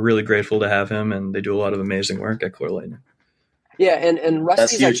 So we're really grateful to have him, and they do a lot of amazing work at Core Lightning. Yeah, and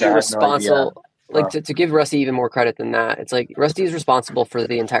Rusty's actually responsible. No to give Rusty even more credit than that, it's like Rusty is responsible for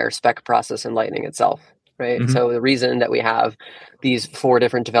the entire spec process in Lightning itself, right? Mm-hmm. So the reason that we have these 4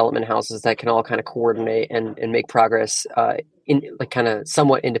 different development houses that can all kind of coordinate and make progress in like kind of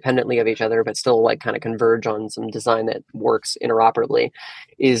somewhat independently of each other, but still like kind of converge on some design that works interoperably,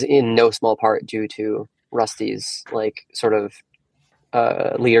 is in no small part due to Rusty's like sort of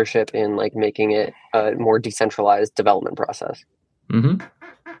leadership in like making it a more decentralized development process. Mm-hmm.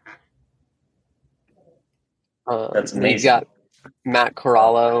 That's amazing. You've got Matt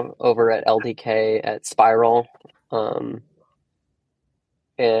Corallo over at LDK at Spiral,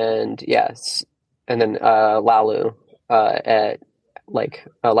 and yes, and then Lalu at like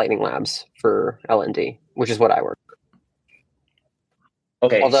Lightning Labs for LND, which is what I work.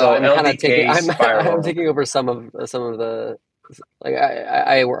 Okay, although so I'm kind of Spiral. I'm taking over some of the. Like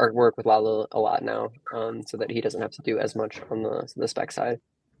I work with Lalo a lot now, so that he doesn't have to do as much on the spec side.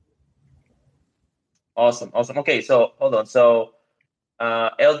 Awesome. Okay, so hold on. So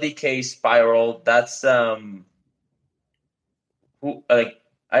LDK Spiral, that's who like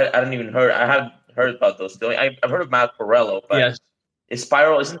I don't even heard. I haven't heard about those. I've heard of Matt Corello, but yes. Isn't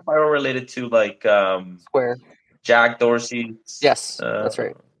Spiral related to like Square? Jack Dorsey? Yes, that's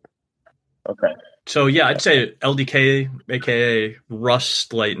right. Okay. So yeah, I'd say LDK, aka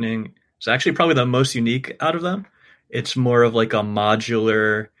Rust Lightning, is actually probably the most unique out of them. It's more of like a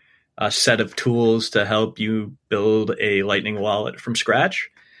modular set of tools to help you build a Lightning wallet from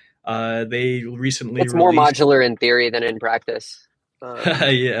scratch. They recently It's more modular in theory than in practice.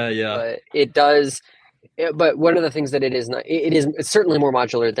 Yeah. But it does. But one of the things that it's certainly more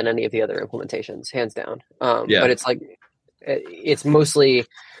modular than any of the other implementations, hands down. But it's like it's mostly.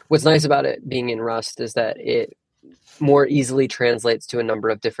 What's nice about it being in Rust is that it more easily translates to a number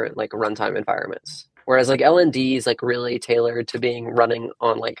of different like runtime environments. Whereas like LND is like really tailored to being running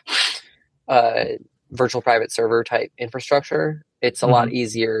on like virtual private server type infrastructure. It's a lot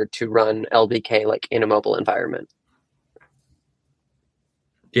easier to run LDK like in a mobile environment.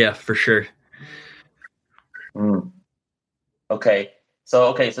 Yeah, for sure. Okay.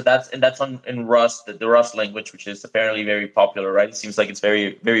 So that's in Rust, the Rust language, which is apparently very popular, right? It seems like it's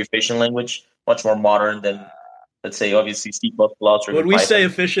very, very efficient language, much more modern than, let's say, obviously C++ or When we Python. say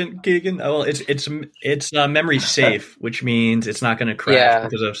efficient, Keegan, well, it's memory safe, which means it's not going to crash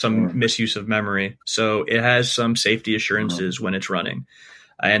because of some misuse of memory. So it has some safety assurances when it's running,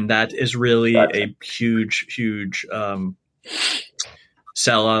 and that is really a huge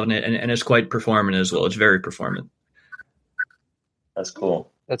sell on it, and it's quite performant as well. It's very performant. That's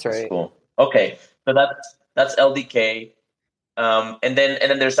cool. That's right. That's cool. Okay, so that's LDK, and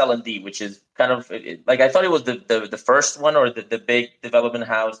then there's LND, which is kind of like I thought it was the first one or the big development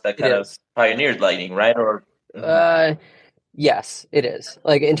house that kind of pioneered Lightning, right? Or yes, it is.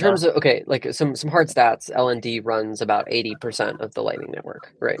 Like in terms of like some hard stats, LND runs about 80% of the Lightning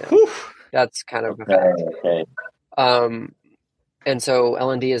network right now. Whew. That's kind of a fact. Okay. And so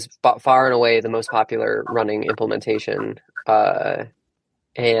LND is far and away the most popular running implementation. But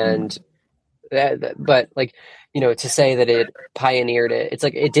like, to say that it pioneered it, it's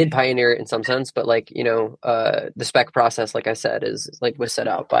like it did pioneer it in some sense, but like, the spec process, like I said, was set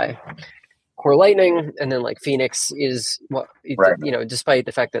out by Core Lightning, and then like Phoenix is despite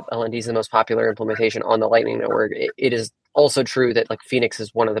the fact that LND is the most popular implementation on the Lightning network, it is also true that like Phoenix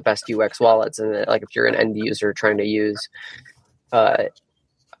is one of the best UX wallets, and that like if you're an end user trying to use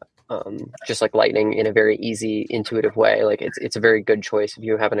just like Lightning in a very easy, intuitive way, like it's a very good choice if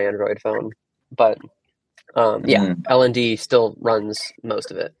you have an Android phone. But LND still runs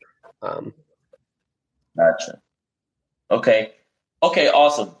most of it. Gotcha. Okay,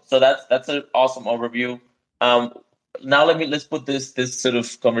 awesome. So that's an awesome overview. Now let's put this sort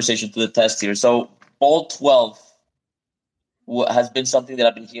of conversation to the test here. So Bolt 12 has been something that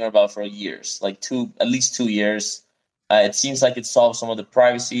I've been hearing about for years, like at least 2 years. It seems like it solves some of the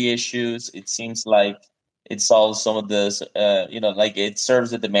privacy issues. It seems like it solves some of the, like it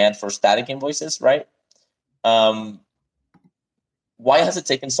serves the demand for static invoices, right? Why has it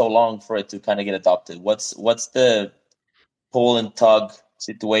taken so long for it to kind of get adopted? What's the pull and tug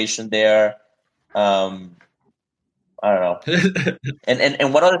situation there? I don't know.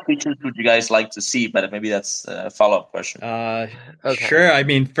 and what other features would you guys like to see? But maybe that's a follow-up question. Okay. Sure. I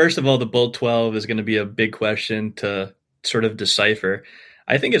mean, first of all, the Bolt 12 is going to be a big question to sort of decipher.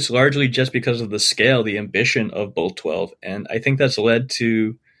 I think it's largely just because of the scale, the ambition of Bolt 12. And I think that's led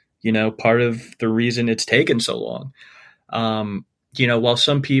to part of the reason it's taken so long. While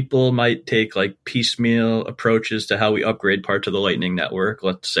some people might take like piecemeal approaches to how we upgrade parts of the Lightning Network,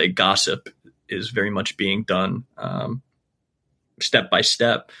 let's say gossip is very much being done step by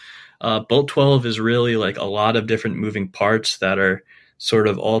step. Bolt 12 is really like a lot of different moving parts that are sort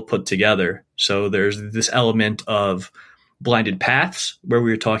of all put together. So there's this element of blinded paths where we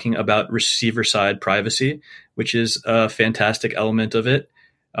were talking about receiver side privacy, which is a fantastic element of it.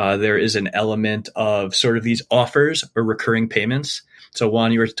 There is an element of sort of these offers or recurring payments. So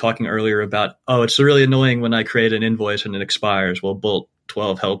Juan, you were talking earlier about, it's really annoying when I create an invoice and it expires. Well, Bolt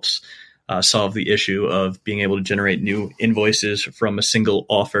 12 helps solve the issue of being able to generate new invoices from a single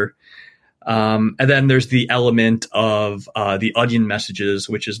offer. And then there's the element of the onion messages,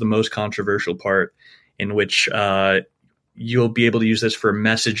 which is the most controversial part, in which you'll be able to use this for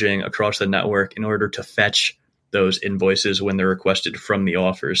messaging across the network in order to fetch those invoices when they're requested from the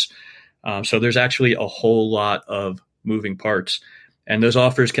offers. So there's actually a whole lot of moving parts. And those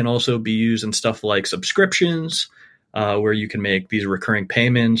offers can also be used in stuff like subscriptions, where you can make these recurring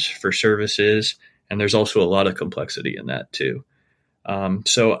payments for services. And there's also a lot of complexity in that too.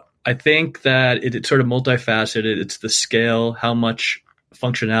 So I think that it's sort of multifaceted. It's the scale, how much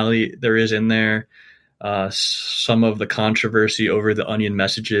functionality there is in there, some of the controversy over the onion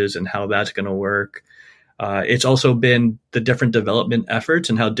messages and how that's going to work. It's also been the different development efforts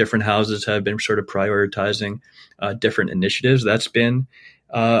and how different houses have been sort of prioritizing different initiatives. That's been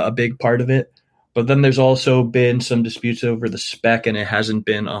a big part of it. But then there's also been some disputes over the spec, and it hasn't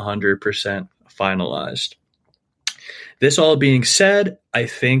been 100% finalized. This all being said, I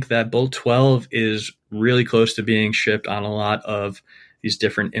think that Bolt 12 is really close to being shipped on a lot of these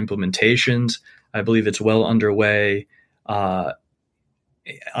different implementations. I believe it's well underway. With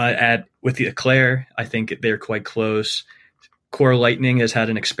the Eclair, I think they're quite close. Core Lightning has had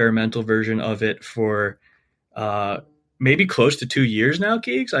an experimental version of it for maybe close to 2 years now,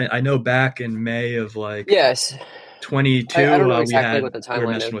 Keags. I know back in May of yes 22, I don't know exactly what the timeline we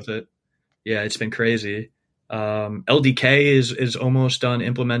were messing with it. Yeah, it's been crazy. LDK is almost done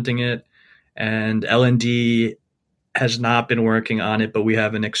implementing it, and LND has not been working on it, but we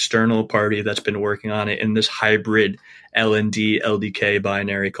have an external party that's been working on it in this hybrid LND LDK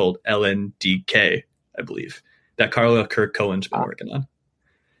binary called LNDK, I believe, that Carla Kirk Cohen's been working on.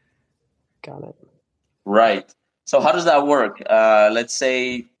 Got it. Right. So how does that work? Let's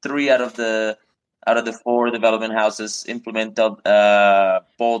say 3 out of the 4 development houses implement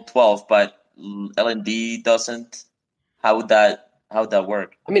Bolt 12, but LND doesn't. How would that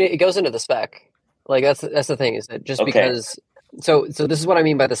work? I mean, it goes into the spec. Like that's the thing, is that just because. So this is what I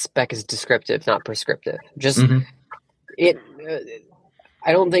mean by the spec is descriptive, not prescriptive. Just I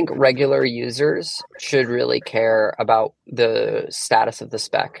don't think regular users should really care about the status of the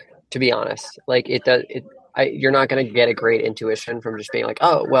spec, to be honest. Like you're not going to get a great intuition from just being like,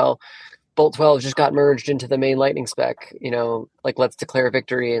 oh, well, Bolt 12 just got merged into the main Lightning spec, like let's declare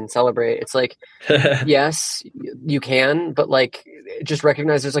victory and celebrate. It's like, yes, you can, but like just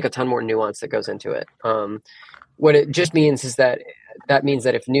recognize there's like a ton more nuance that goes into it. What it just means is that means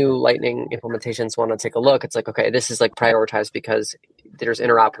that if new Lightning implementations want to take a look, it's like, okay, this is like prioritized because there's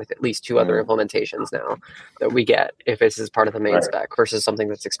interop with at least 2 other implementations now that we get if this is part of the main spec versus something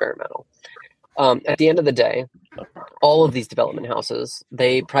that's experimental. At the end of the day, all of these development houses,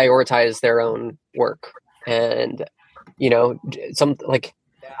 they prioritize their own work. And,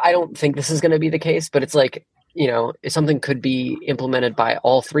 I don't think this is going to be the case, but it's like, if something could be implemented by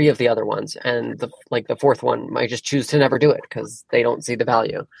all 3 of the other ones, and the 4th one might just choose to never do it because they don't see the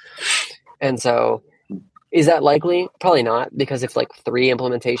value. And so is that likely? Probably not, because if 3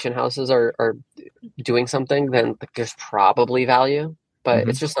 implementation houses are doing something, then there's probably value. But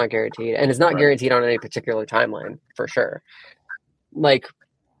it's just not guaranteed. And it's not guaranteed on any particular timeline, for sure.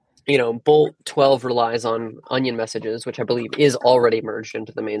 Bolt 12 relies on onion messages, which I believe is already merged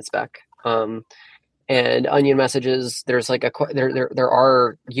into the main spec. And onion messages, there's there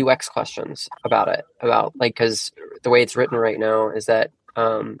are UX questions about it, because the way it's written right now is that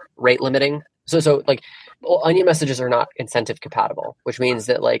rate limiting. So onion messages are not incentive compatible, which means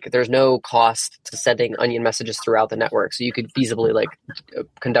that there's no cost to sending onion messages throughout the network. So you could feasibly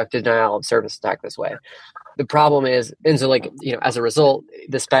conduct a denial of service attack this way. The problem is, and so as a result,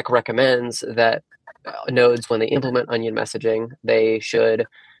 the spec recommends that nodes, when they implement onion messaging, they should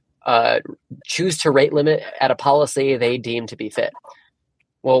choose to rate limit at a policy they deem to be fit.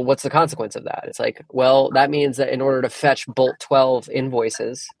 Well, what's the consequence of that? It's that means that in order to fetch Bolt 12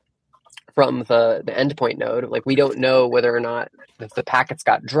 invoices from the endpoint node, we don't know whether or not if the packets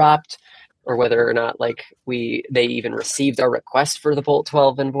got dropped, or whether or not like they even received our request for the Bolt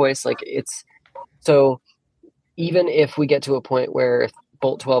 12 invoice. Like it's so even if we get to a point where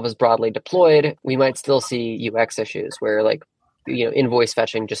Bolt 12 is broadly deployed, we might still see UX issues where like invoice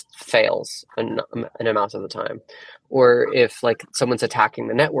fetching just fails an amount of the time, or if like someone's attacking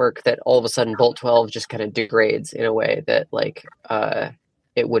the network, that all of a sudden Bolt 12 just kind of degrades in a way that like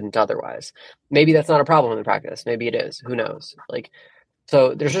it wouldn't otherwise. Maybe that's not a problem in practice. Maybe it is. Who knows? Like,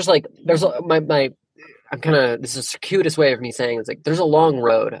 so there's just like I'm kind of, this is a circuitous way of me saying it's like there's a long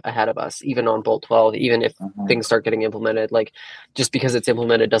road ahead of us, even on Bolt 12, even if things start getting implemented. Like, just because it's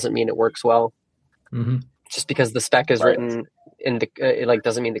implemented doesn't mean it works well. Just because the spec is written in the like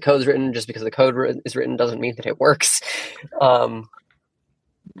doesn't mean the code's written. Just because the code is written doesn't mean that it works.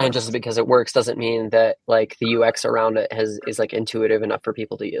 And just because it works doesn't mean that like the UX around it is like intuitive enough for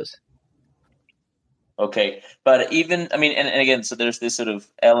people to use. Okay, but even and again, so there's this sort of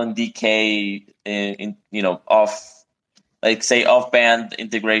LNDK in off-band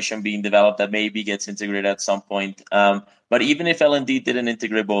integration being developed that maybe gets integrated at some point. But even if LND didn't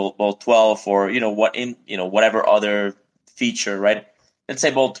integrate Bolt 12 or whatever other feature, right? Let's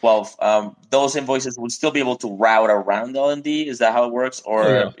say Bolt 12, those invoices would still be able to route around LND. Is that how it works,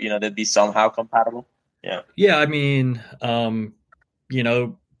 or they'd be somehow compatible? Yeah. Yeah,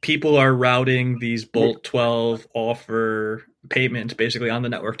 people are routing these Bolt 12 offer payments basically on the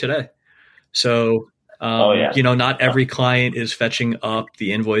network today. So, not every client is fetching up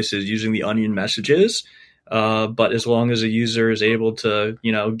the invoices using the onion messages. But as long as a user is able to,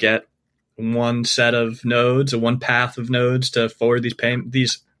 get one set of nodes or one path of nodes to forward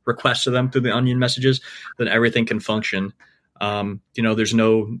these requests to them through the onion messages, then everything can function. There's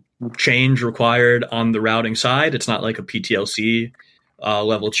no change required on the routing side. It's not like a PTLC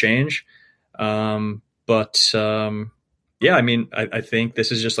level change. I think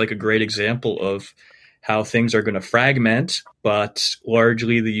this is just like a great example of how things are going to fragment, but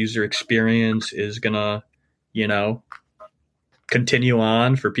largely the user experience is going to, continue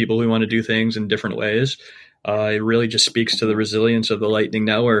on for people who want to do things in different ways. It really just speaks to the resilience of the Lightning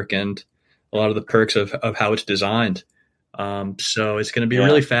Network and a lot of the perks of how it's designed. So it's going to be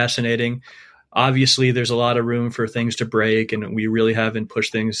really fascinating. Obviously, there's a lot of room for things to break, and we really haven't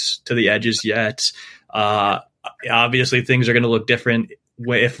pushed things to the edges yet. Obviously, things are going to look different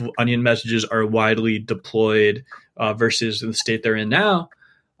if onion messages are widely deployed versus in the state they're in now.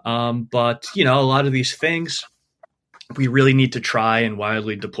 But a lot of these things we really need to try and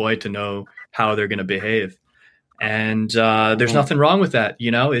widely deploy to know how they're going to behave. And there's nothing wrong with that.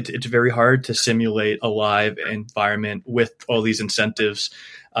 It's very hard to simulate a live environment with all these incentives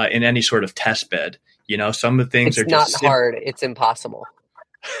in any sort of test bed. Some of the things are just not hard. It's impossible.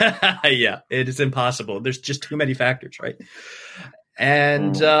 Yeah, it is impossible. There's just too many factors, right?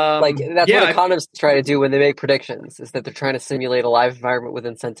 And that's what economists try to do when they make predictions, is that they're trying to simulate a live environment with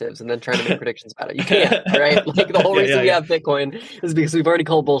incentives and then trying to make predictions about it. You can't, right? Like the whole reason we have Bitcoin is because we've already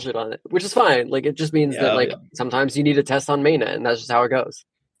called bullshit on it, which is fine. Like it just means that sometimes you need to test on mainnet, and that's just how it goes.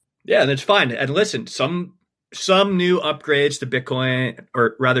 Yeah, that's fine. And listen, some new upgrades to Bitcoin,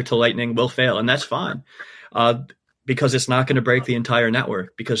 or rather to Lightning, will fail, and that's fine. Because it's not going to break the entire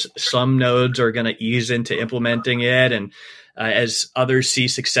network, because some nodes are going to ease into implementing it. And as others see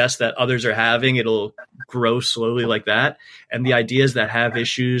success that others are having, it'll grow slowly like that. And the ideas that have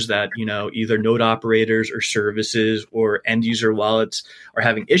issues that, either node operators or services or end user wallets are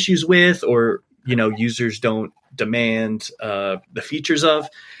having issues with, or, users don't demand the features of,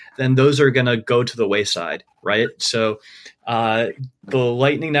 then those are going to go to the wayside, right? So the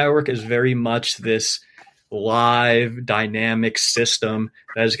Lightning Network is very much this live dynamic system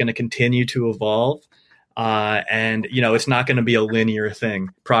that is going to continue to evolve. And it's not going to be a linear thing.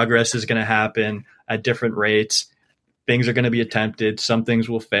 Progress is going to happen at different rates. Things are going to be attempted. Some things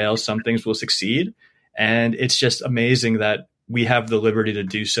will fail. Some things will succeed. And it's just amazing that we have the liberty to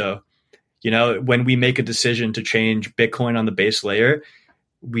do so. When we make a decision to change Bitcoin on the base layer,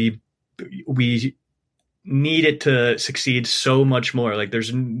 we need it to succeed so much more. Like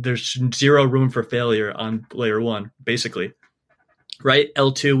there's zero room for failure on layer one, basically. Right?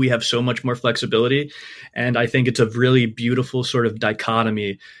 L2, we have so much more flexibility. And I think it's a really beautiful sort of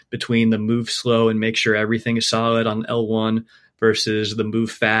dichotomy between the move slow and make sure everything is solid on L1 versus the move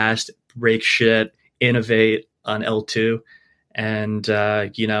fast, break shit, innovate on L2. And,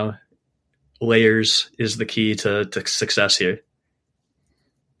 layers is the key to success here.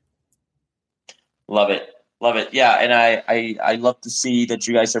 Love it. Yeah. And I love to see that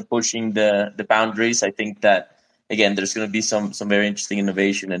you guys are pushing the boundaries. I think that, again, there's going to be some very interesting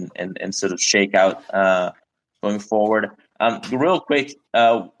innovation and sort of shakeout going forward. Real quick,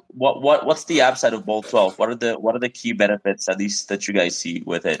 what's the upside of Bolt 12? What are the key benefits, at least, that you guys see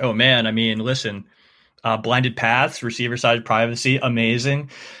with it? Oh man, I mean, listen, blinded paths, receiver side privacy, amazing.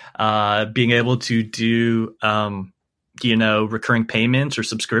 Being able to do recurring payments or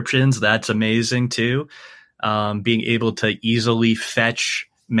subscriptions, that's amazing too. Being able to easily fetch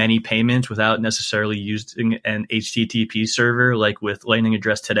many payments without necessarily using an HTTP server like with Lightning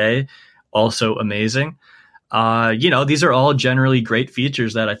Address today, also amazing. These are all generally great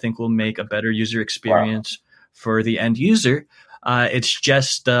features that I think will make a better user experience for the end user. It's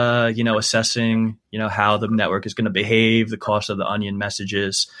just, assessing, how the network is going to behave, the cost of the onion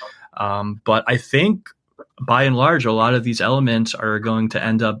messages. But I think by and large, a lot of these elements are going to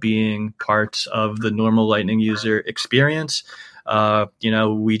end up being parts of the normal Lightning user experience.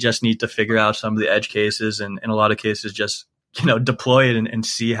 We just need to figure out some of the edge cases and in a lot of cases just, deploy it and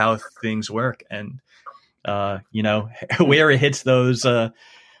see how things work. And, where it hits those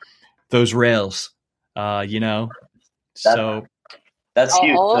rails, so that's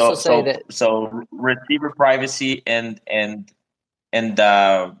huge. I'll also say that receiver privacy and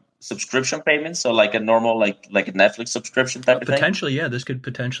subscription payments. So like a normal, like a Netflix subscription type of thing. Potentially, yeah, this could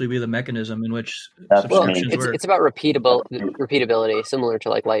potentially be the mechanism in which subscriptions work. It's about repeatability, similar to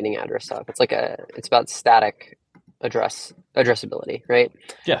like Lightning address stuff. It's about static addressability, right?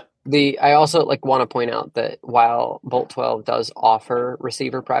 Yeah. I also want to point out that while Bolt 12 does offer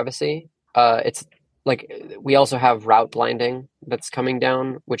receiver privacy, it's we also have route blinding that's coming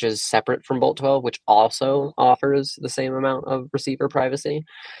down, which is separate from Bolt 12, which also offers the same amount of receiver privacy.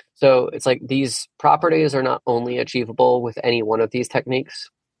 So it's these properties are not only achievable with any one of these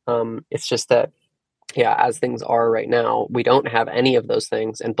techniques. It's just that, as things are right now, we don't have any of those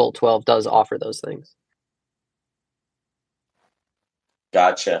things, and Bolt 12 does offer those things.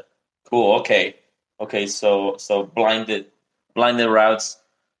 Gotcha. Cool. Okay. So blinded routes.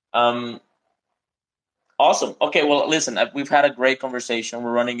 Awesome. Okay. Well, listen, we've had a great conversation.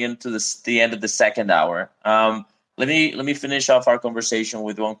 We're running into the end of the second hour. Let me finish off our conversation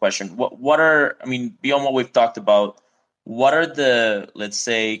with one question. Beyond what we've talked about, what are the, let's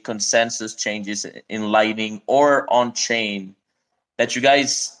say, consensus changes in Lightning or on chain that you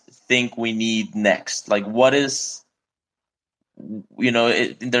guys think we need next? What is,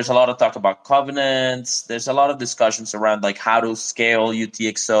 there's a lot of talk about covenants. There's a lot of discussions around how to scale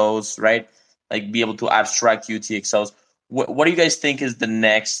UTXOs, right? Be able to abstract UTXOs. What do you guys think is the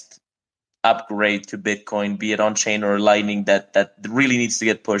next upgrade to Bitcoin, be it on chain or Lightning, that really needs to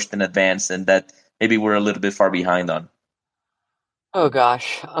get pushed in advance and that maybe we're a little bit far behind on? Oh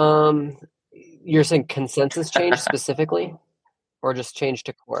gosh, you're saying consensus change specifically, or just change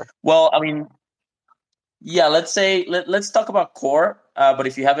to core? Well, yeah, let's talk about core. But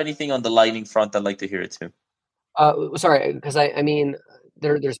if you have anything on the Lightning front, I'd like to hear it too. Sorry, because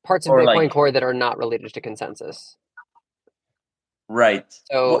there's parts of Bitcoin core that are not related to consensus. Right.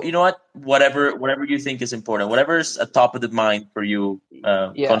 So you know what? Whatever you think is important, whatever's at top of the mind for you,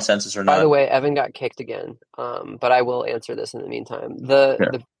 consensus or not. By the way, Evan got kicked again. But I will answer this in the meantime.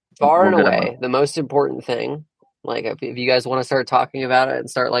 The far and away the most important thing, if you guys want to start talking about it and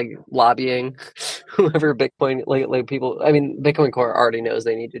start lobbying whoever Bitcoin people, Bitcoin Core already knows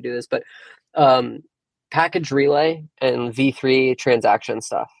they need to do this, but package relay and V3 transaction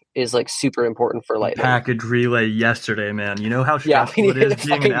stuff is super important for Lightning. Package relay yesterday, man. You know how stressful it is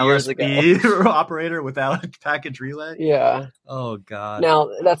being an LSP operator without a package relay? Yeah. Oh God. Now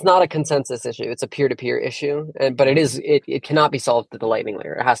that's not a consensus issue. It's a peer-to-peer issue, but it cannot be solved at the Lightning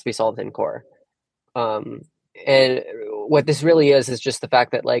layer. It has to be solved in core. And what this really is just the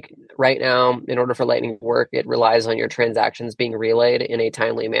fact that right now, in order for Lightning to work, it relies on your transactions being relayed in a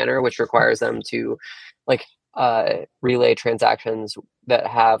timely manner, which requires them to relay transactions that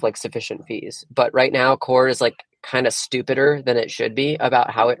have sufficient fees. But right now, core is kind of stupider than it should be about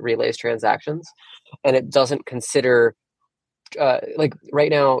how it relays transactions, and it doesn't consider right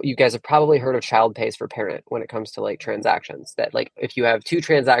now, you guys have probably heard of child pays for parent when it comes to transactions, that if you have two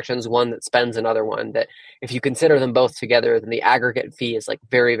transactions, one that spends another one, that if you consider them both together, then the aggregate fee is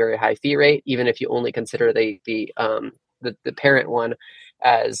very, very high fee rate, even if you only consider the parent one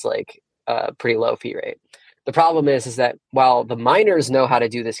as a pretty low fee rate. The problem is that while the miners know how to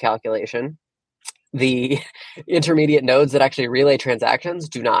do this calculation, the intermediate nodes that actually relay transactions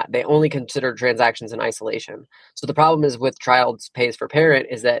do not. They only consider transactions in isolation. So the problem is with child pays for parent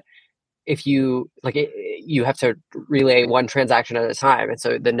is that if you you have to relay one transaction at a time. And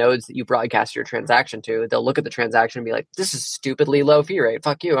so the nodes that you broadcast your transaction to, they'll look at the transaction and be like, this is stupidly low fee rate.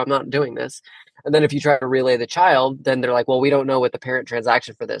 Fuck you. I'm not doing this. And then if you try to relay the child, then they're like, well, we don't know what the parent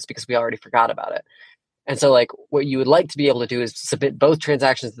transaction for this because we already forgot about it. And so like what you would like to be able to do is submit both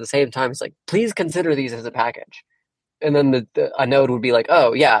transactions at the same time. It's like, please consider these as a package. And then a node would be like,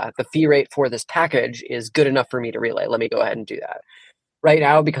 oh yeah, the fee rate for this package is good enough for me to relay. Let me go ahead and do that. Right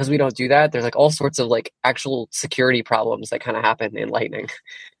now, because we don't do that, there's like all sorts of like actual security problems that kind of happen in Lightning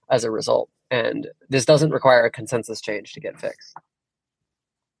as a result. And this doesn't require a consensus change to get fixed.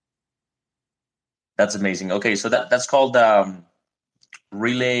 That's amazing. Okay, so that's called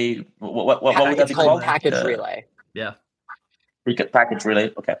relay. What would that be called? Package relay. Yeah. Package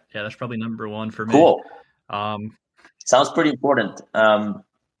relay. Okay. Yeah, that's probably number one for me. Cool. Sounds pretty important.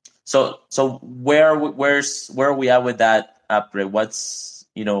 So where are we at with that upgrade? What's,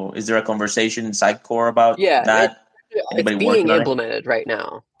 is there a conversation inside core about that? It's being implemented right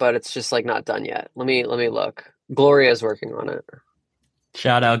now, but it's just like not done yet. Let me look. Gloria's working on it.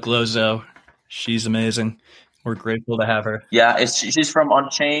 Shout out Glozo. She's amazing. We're grateful to have her. Yeah, she's from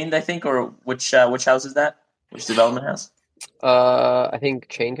Unchained, I think, or which house is that? Which development house? I think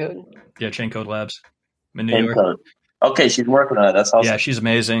Chain Code. Yeah, Chain Code Labs in New York. Code. Okay, she's working on it. That's awesome. Yeah, she's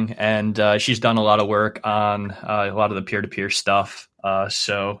amazing, and she's done a lot of work on a lot of the peer-to-peer stuff.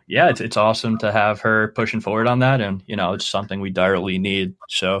 So yeah, it's awesome to have her pushing forward on that, and it's something we direly need.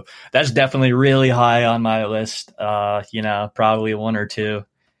 So that's definitely really high on my list. Probably one or two.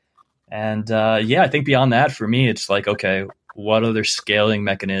 And I think beyond that, for me, it's like, okay, what other scaling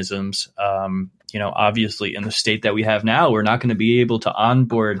mechanisms? Obviously, in the state that we have now, we're not going to be able to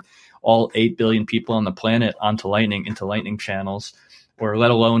onboard all 8 billion people on the planet into Lightning channels, or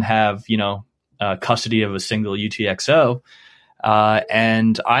let alone have, custody of a single UTXO.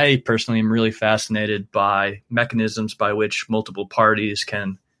 And I personally am really fascinated by mechanisms by which multiple parties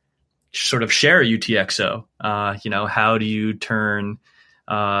can sort of share a UTXO. How do you turn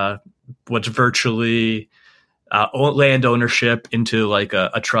what's virtually land ownership into like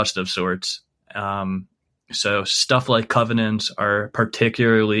a trust of sorts? So stuff like covenants are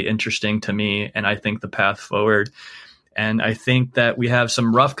particularly interesting to me, and I think the path forward. And I think that we have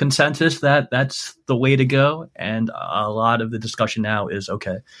some rough consensus that that's the way to go. And a lot of the discussion now is,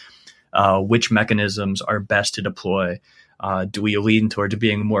 okay, which mechanisms are best to deploy? Do we lean toward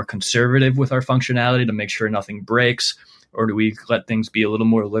being more conservative with our functionality to make sure nothing breaks? Or do we let things be a little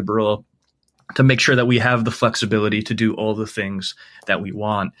more liberal to make sure that we have the flexibility to do all the things that we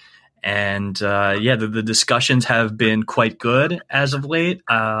want? And the discussions have been quite good as of late,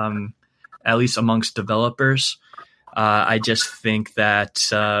 at least amongst developers. I just think that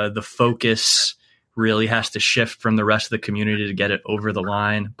the focus really has to shift from the rest of the community to get it over the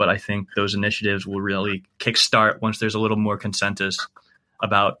line. But I think those initiatives will really kickstart once there's a little more consensus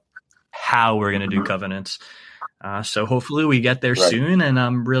about how we're going to do covenants. So hopefully we get there soon, and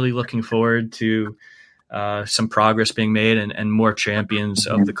I'm really looking forward to some progress being made and more champions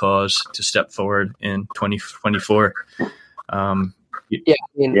of the cause to step forward in 2024.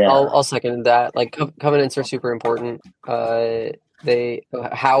 I'll second that. Like covenants are super important. How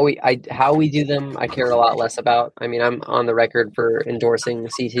we do them, I care a lot less about. I mean, I'm on the record for endorsing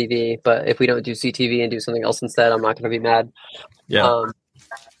CTV, but if we don't do CTV and do something else instead, I'm not going to be mad. Yeah,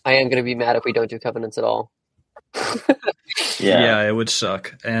 I am going to be mad if we don't do covenants at all. Yeah, it would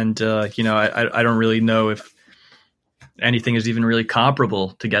suck. And I don't really know if anything is even really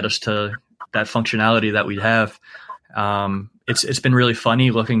comparable to get us to that functionality that we have. It's been really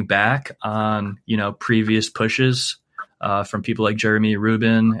funny looking back on previous pushes from people like Jeremy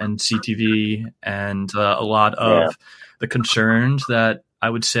Rubin and CTV, and a lot of the concerns that I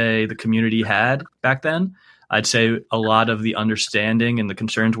would say the community had back then. I'd say a lot of the understanding and the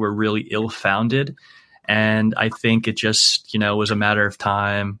concerns were really ill-founded. And I think it just, was a matter of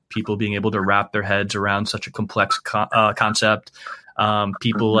time, people being able to wrap their heads around such a complex concept.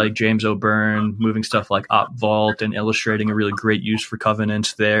 People like James O'Byrne moving stuff like OpVault and illustrating a really great use for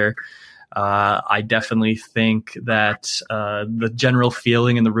covenants there. I definitely think that the general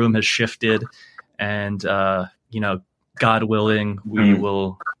feeling in the room has shifted, and, God willing, we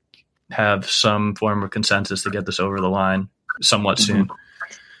will have some form of consensus to get this over the line somewhat soon.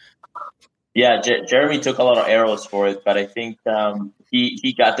 Yeah, Jeremy took a lot of arrows for it, but I think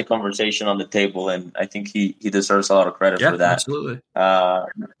he got the conversation on the table, and I think he deserves a lot of credit for that. Absolutely.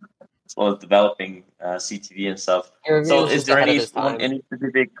 As well as developing CTV and stuff. So is there any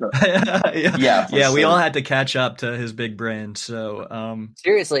specific? We all had to catch up to his big brain. So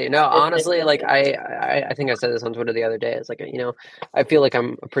seriously, no, honestly, like I think I said this on Twitter the other day. It's like, I feel like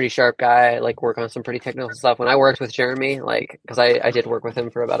I'm a pretty sharp guy. Like work on some pretty technical stuff. When I worked with Jeremy, like because I did work with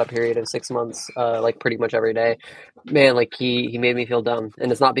him for about a period of 6 months, like pretty much every day. Man, like he made me feel dumb, and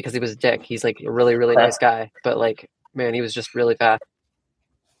it's not because he was a dick. He's like a really really nice guy, but like man, he was just really fast.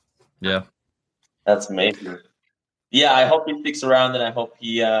 Yeah. That's amazing. Yeah, I hope he sticks around, and I hope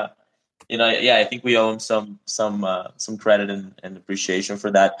he, I think we owe him some credit and appreciation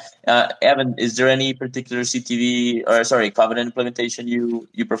for that. Evan, is there any particular CTV or sorry Covenant implementation you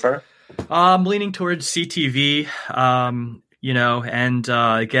prefer? I'm leaning towards CTV, and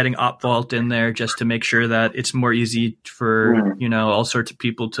getting Opvault in there just to make sure that it's more easy for, all sorts of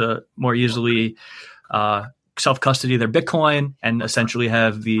people to more easily self-custody their Bitcoin and essentially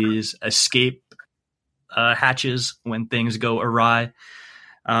have these escape hatches when things go awry.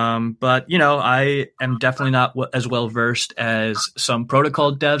 But I am definitely not as well versed as some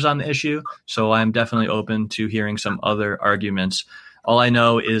protocol devs on the issue, so I'm definitely open to hearing some other arguments. All I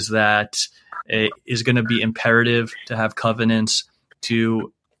know is that it is going to be imperative to have covenants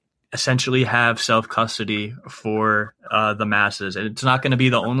to essentially have self custody for the masses, and it's not going to be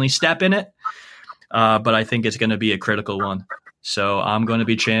the only step in it, but I think it's going to be a critical one. So I'm going to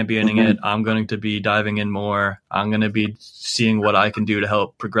be championing it. I'm going to be diving in more. I'm going to be seeing what I can do to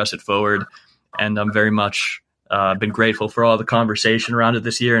help progress it forward. And I'm very much been grateful for all the conversation around it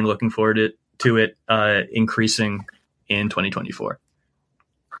this year and looking forward to it increasing in 2024.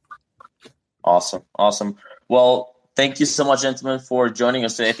 Awesome. Well, thank you so much, gentlemen, for joining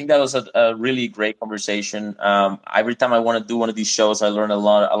us today. I think that was a really great conversation. Every time I want to do one of these shows, I learn a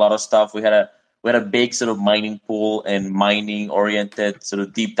lot of stuff. We had a big sort of mining pool and mining oriented sort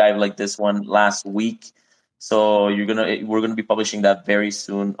of deep dive like this one last week. So we're gonna be publishing that very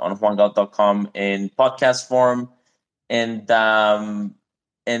soon on huangal.com in podcast form. And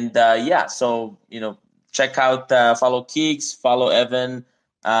so check out follow Keags, follow Evan,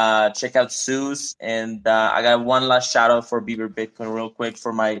 check out Zeus, and I got one last shout out for Beaver Bitcoin real quick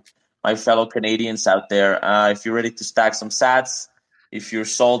for my fellow Canadians out there. If you're ready to stack some sats, if you're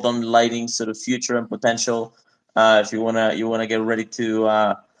sold on Lightning sort of future and potential, if you wanna get ready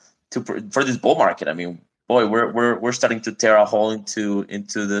to for this bull market. I mean, boy, we're starting to tear a hole into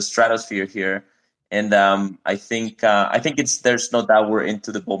the stratosphere here. And I think there's no doubt we're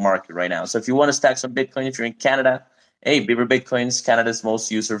into the bull market right now. So if you want to stack some Bitcoin, if you're in Canada, hey, Beaver Bitcoin is Canada's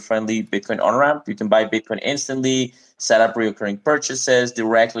most user-friendly Bitcoin on-ramp. You can buy Bitcoin instantly, set up recurring purchases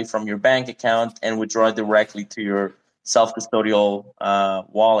directly from your bank account, and withdraw directly to your self-custodial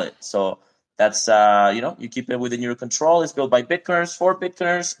wallet. So that's you keep it within your control. It's built by Bitcoiners for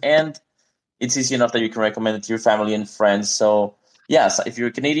Bitcoiners, and it's easy enough that you can recommend it to your family and friends. So yes, if you're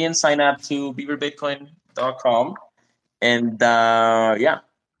a Canadian, sign up to beaverbitcoin.com. And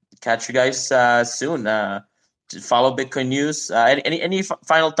catch you guys soon. Follow Bitcoin news. Any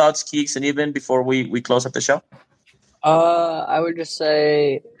final thoughts, Keeks and Eben, before we close up the show? I would just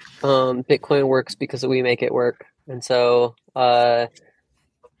say Bitcoin works because we make it work. And so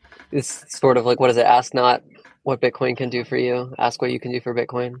it's sort of like, what is it? Ask not what Bitcoin can do for you. Ask what you can do for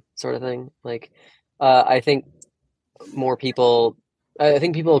Bitcoin, sort of thing. Like, I think people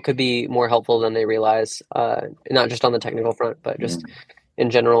could be more helpful than they realize, not just on the technical front, but just in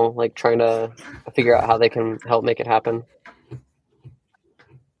general, like trying to figure out how they can help make it happen.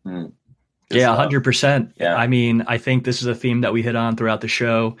 Yeah, 100%. Yeah. I mean, I think this is a theme that we hit on throughout the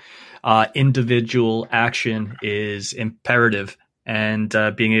show. Individual action is imperative, and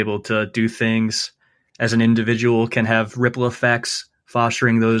being able to do things as an individual can have ripple effects.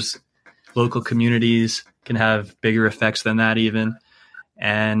 Fostering those local communities can have bigger effects than that even.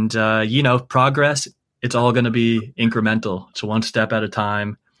 And, progress, it's all going to be incremental. It's one step at a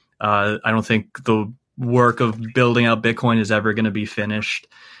time. I don't think the work of building out Bitcoin is ever going to be finished.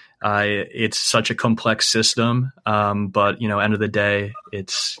 It's such a complex system. But, end of the day,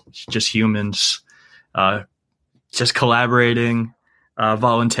 it's just humans just collaborating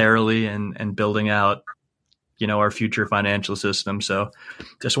voluntarily and building out, our future financial system. So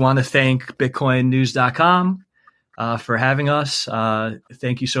just want to thank BitcoinNews.com for having us.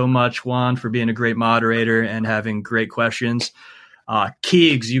 Thank you so much, Juan, for being a great moderator and having great questions.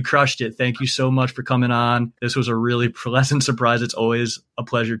 Keags, you crushed it. Thank you so much for coming on. This was a really pleasant surprise. It's always a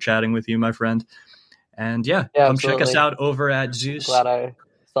pleasure chatting with you, my friend. And come absolutely. check us out over at Zeus. Glad I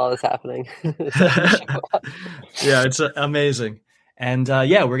saw this happening. Yeah, it's amazing. And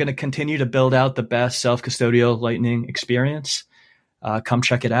we're going to continue to build out the best self-custodial Lightning experience. Come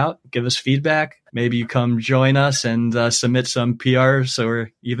check it out. Give us feedback. Maybe you come join us and submit some PRs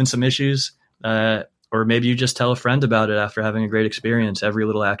or even some issues. Or maybe you just tell a friend about it after having a great experience. Every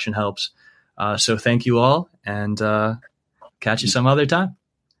little action helps. So thank you all, and catch you some other time.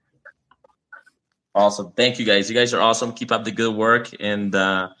 Awesome. Thank you, guys. You guys are awesome. Keep up the good work. And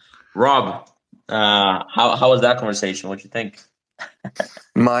Rob, how was that conversation? What'd you think?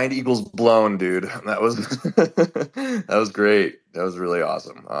 Mind equals blown, dude. That was that was great. That was really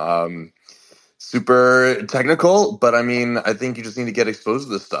awesome. super technical, but I mean, I think you just need to get exposed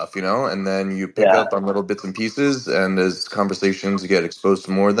to this stuff, and then you pick up on little bits and pieces, and as conversations, you get exposed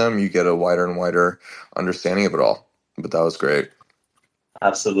to more of them, you get a wider and wider understanding of it all. But that was great.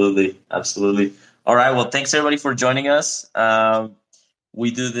 Absolutely. All right. Well, thanks everybody for joining us.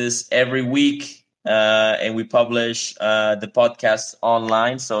 We do this every week, and we publish the podcast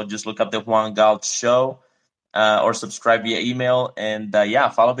online. So just look up the Juan Galt Show, or subscribe via email, and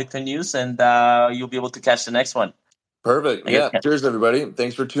follow Bitcoin News, and you'll be able to catch the next one. Perfect. Yeah. Cheers, everybody.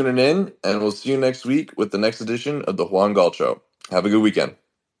 Thanks for tuning in, and we'll see you next week with the next edition of the Juan Galt Show. Have a good weekend.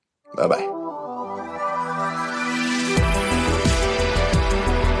 Bye-bye.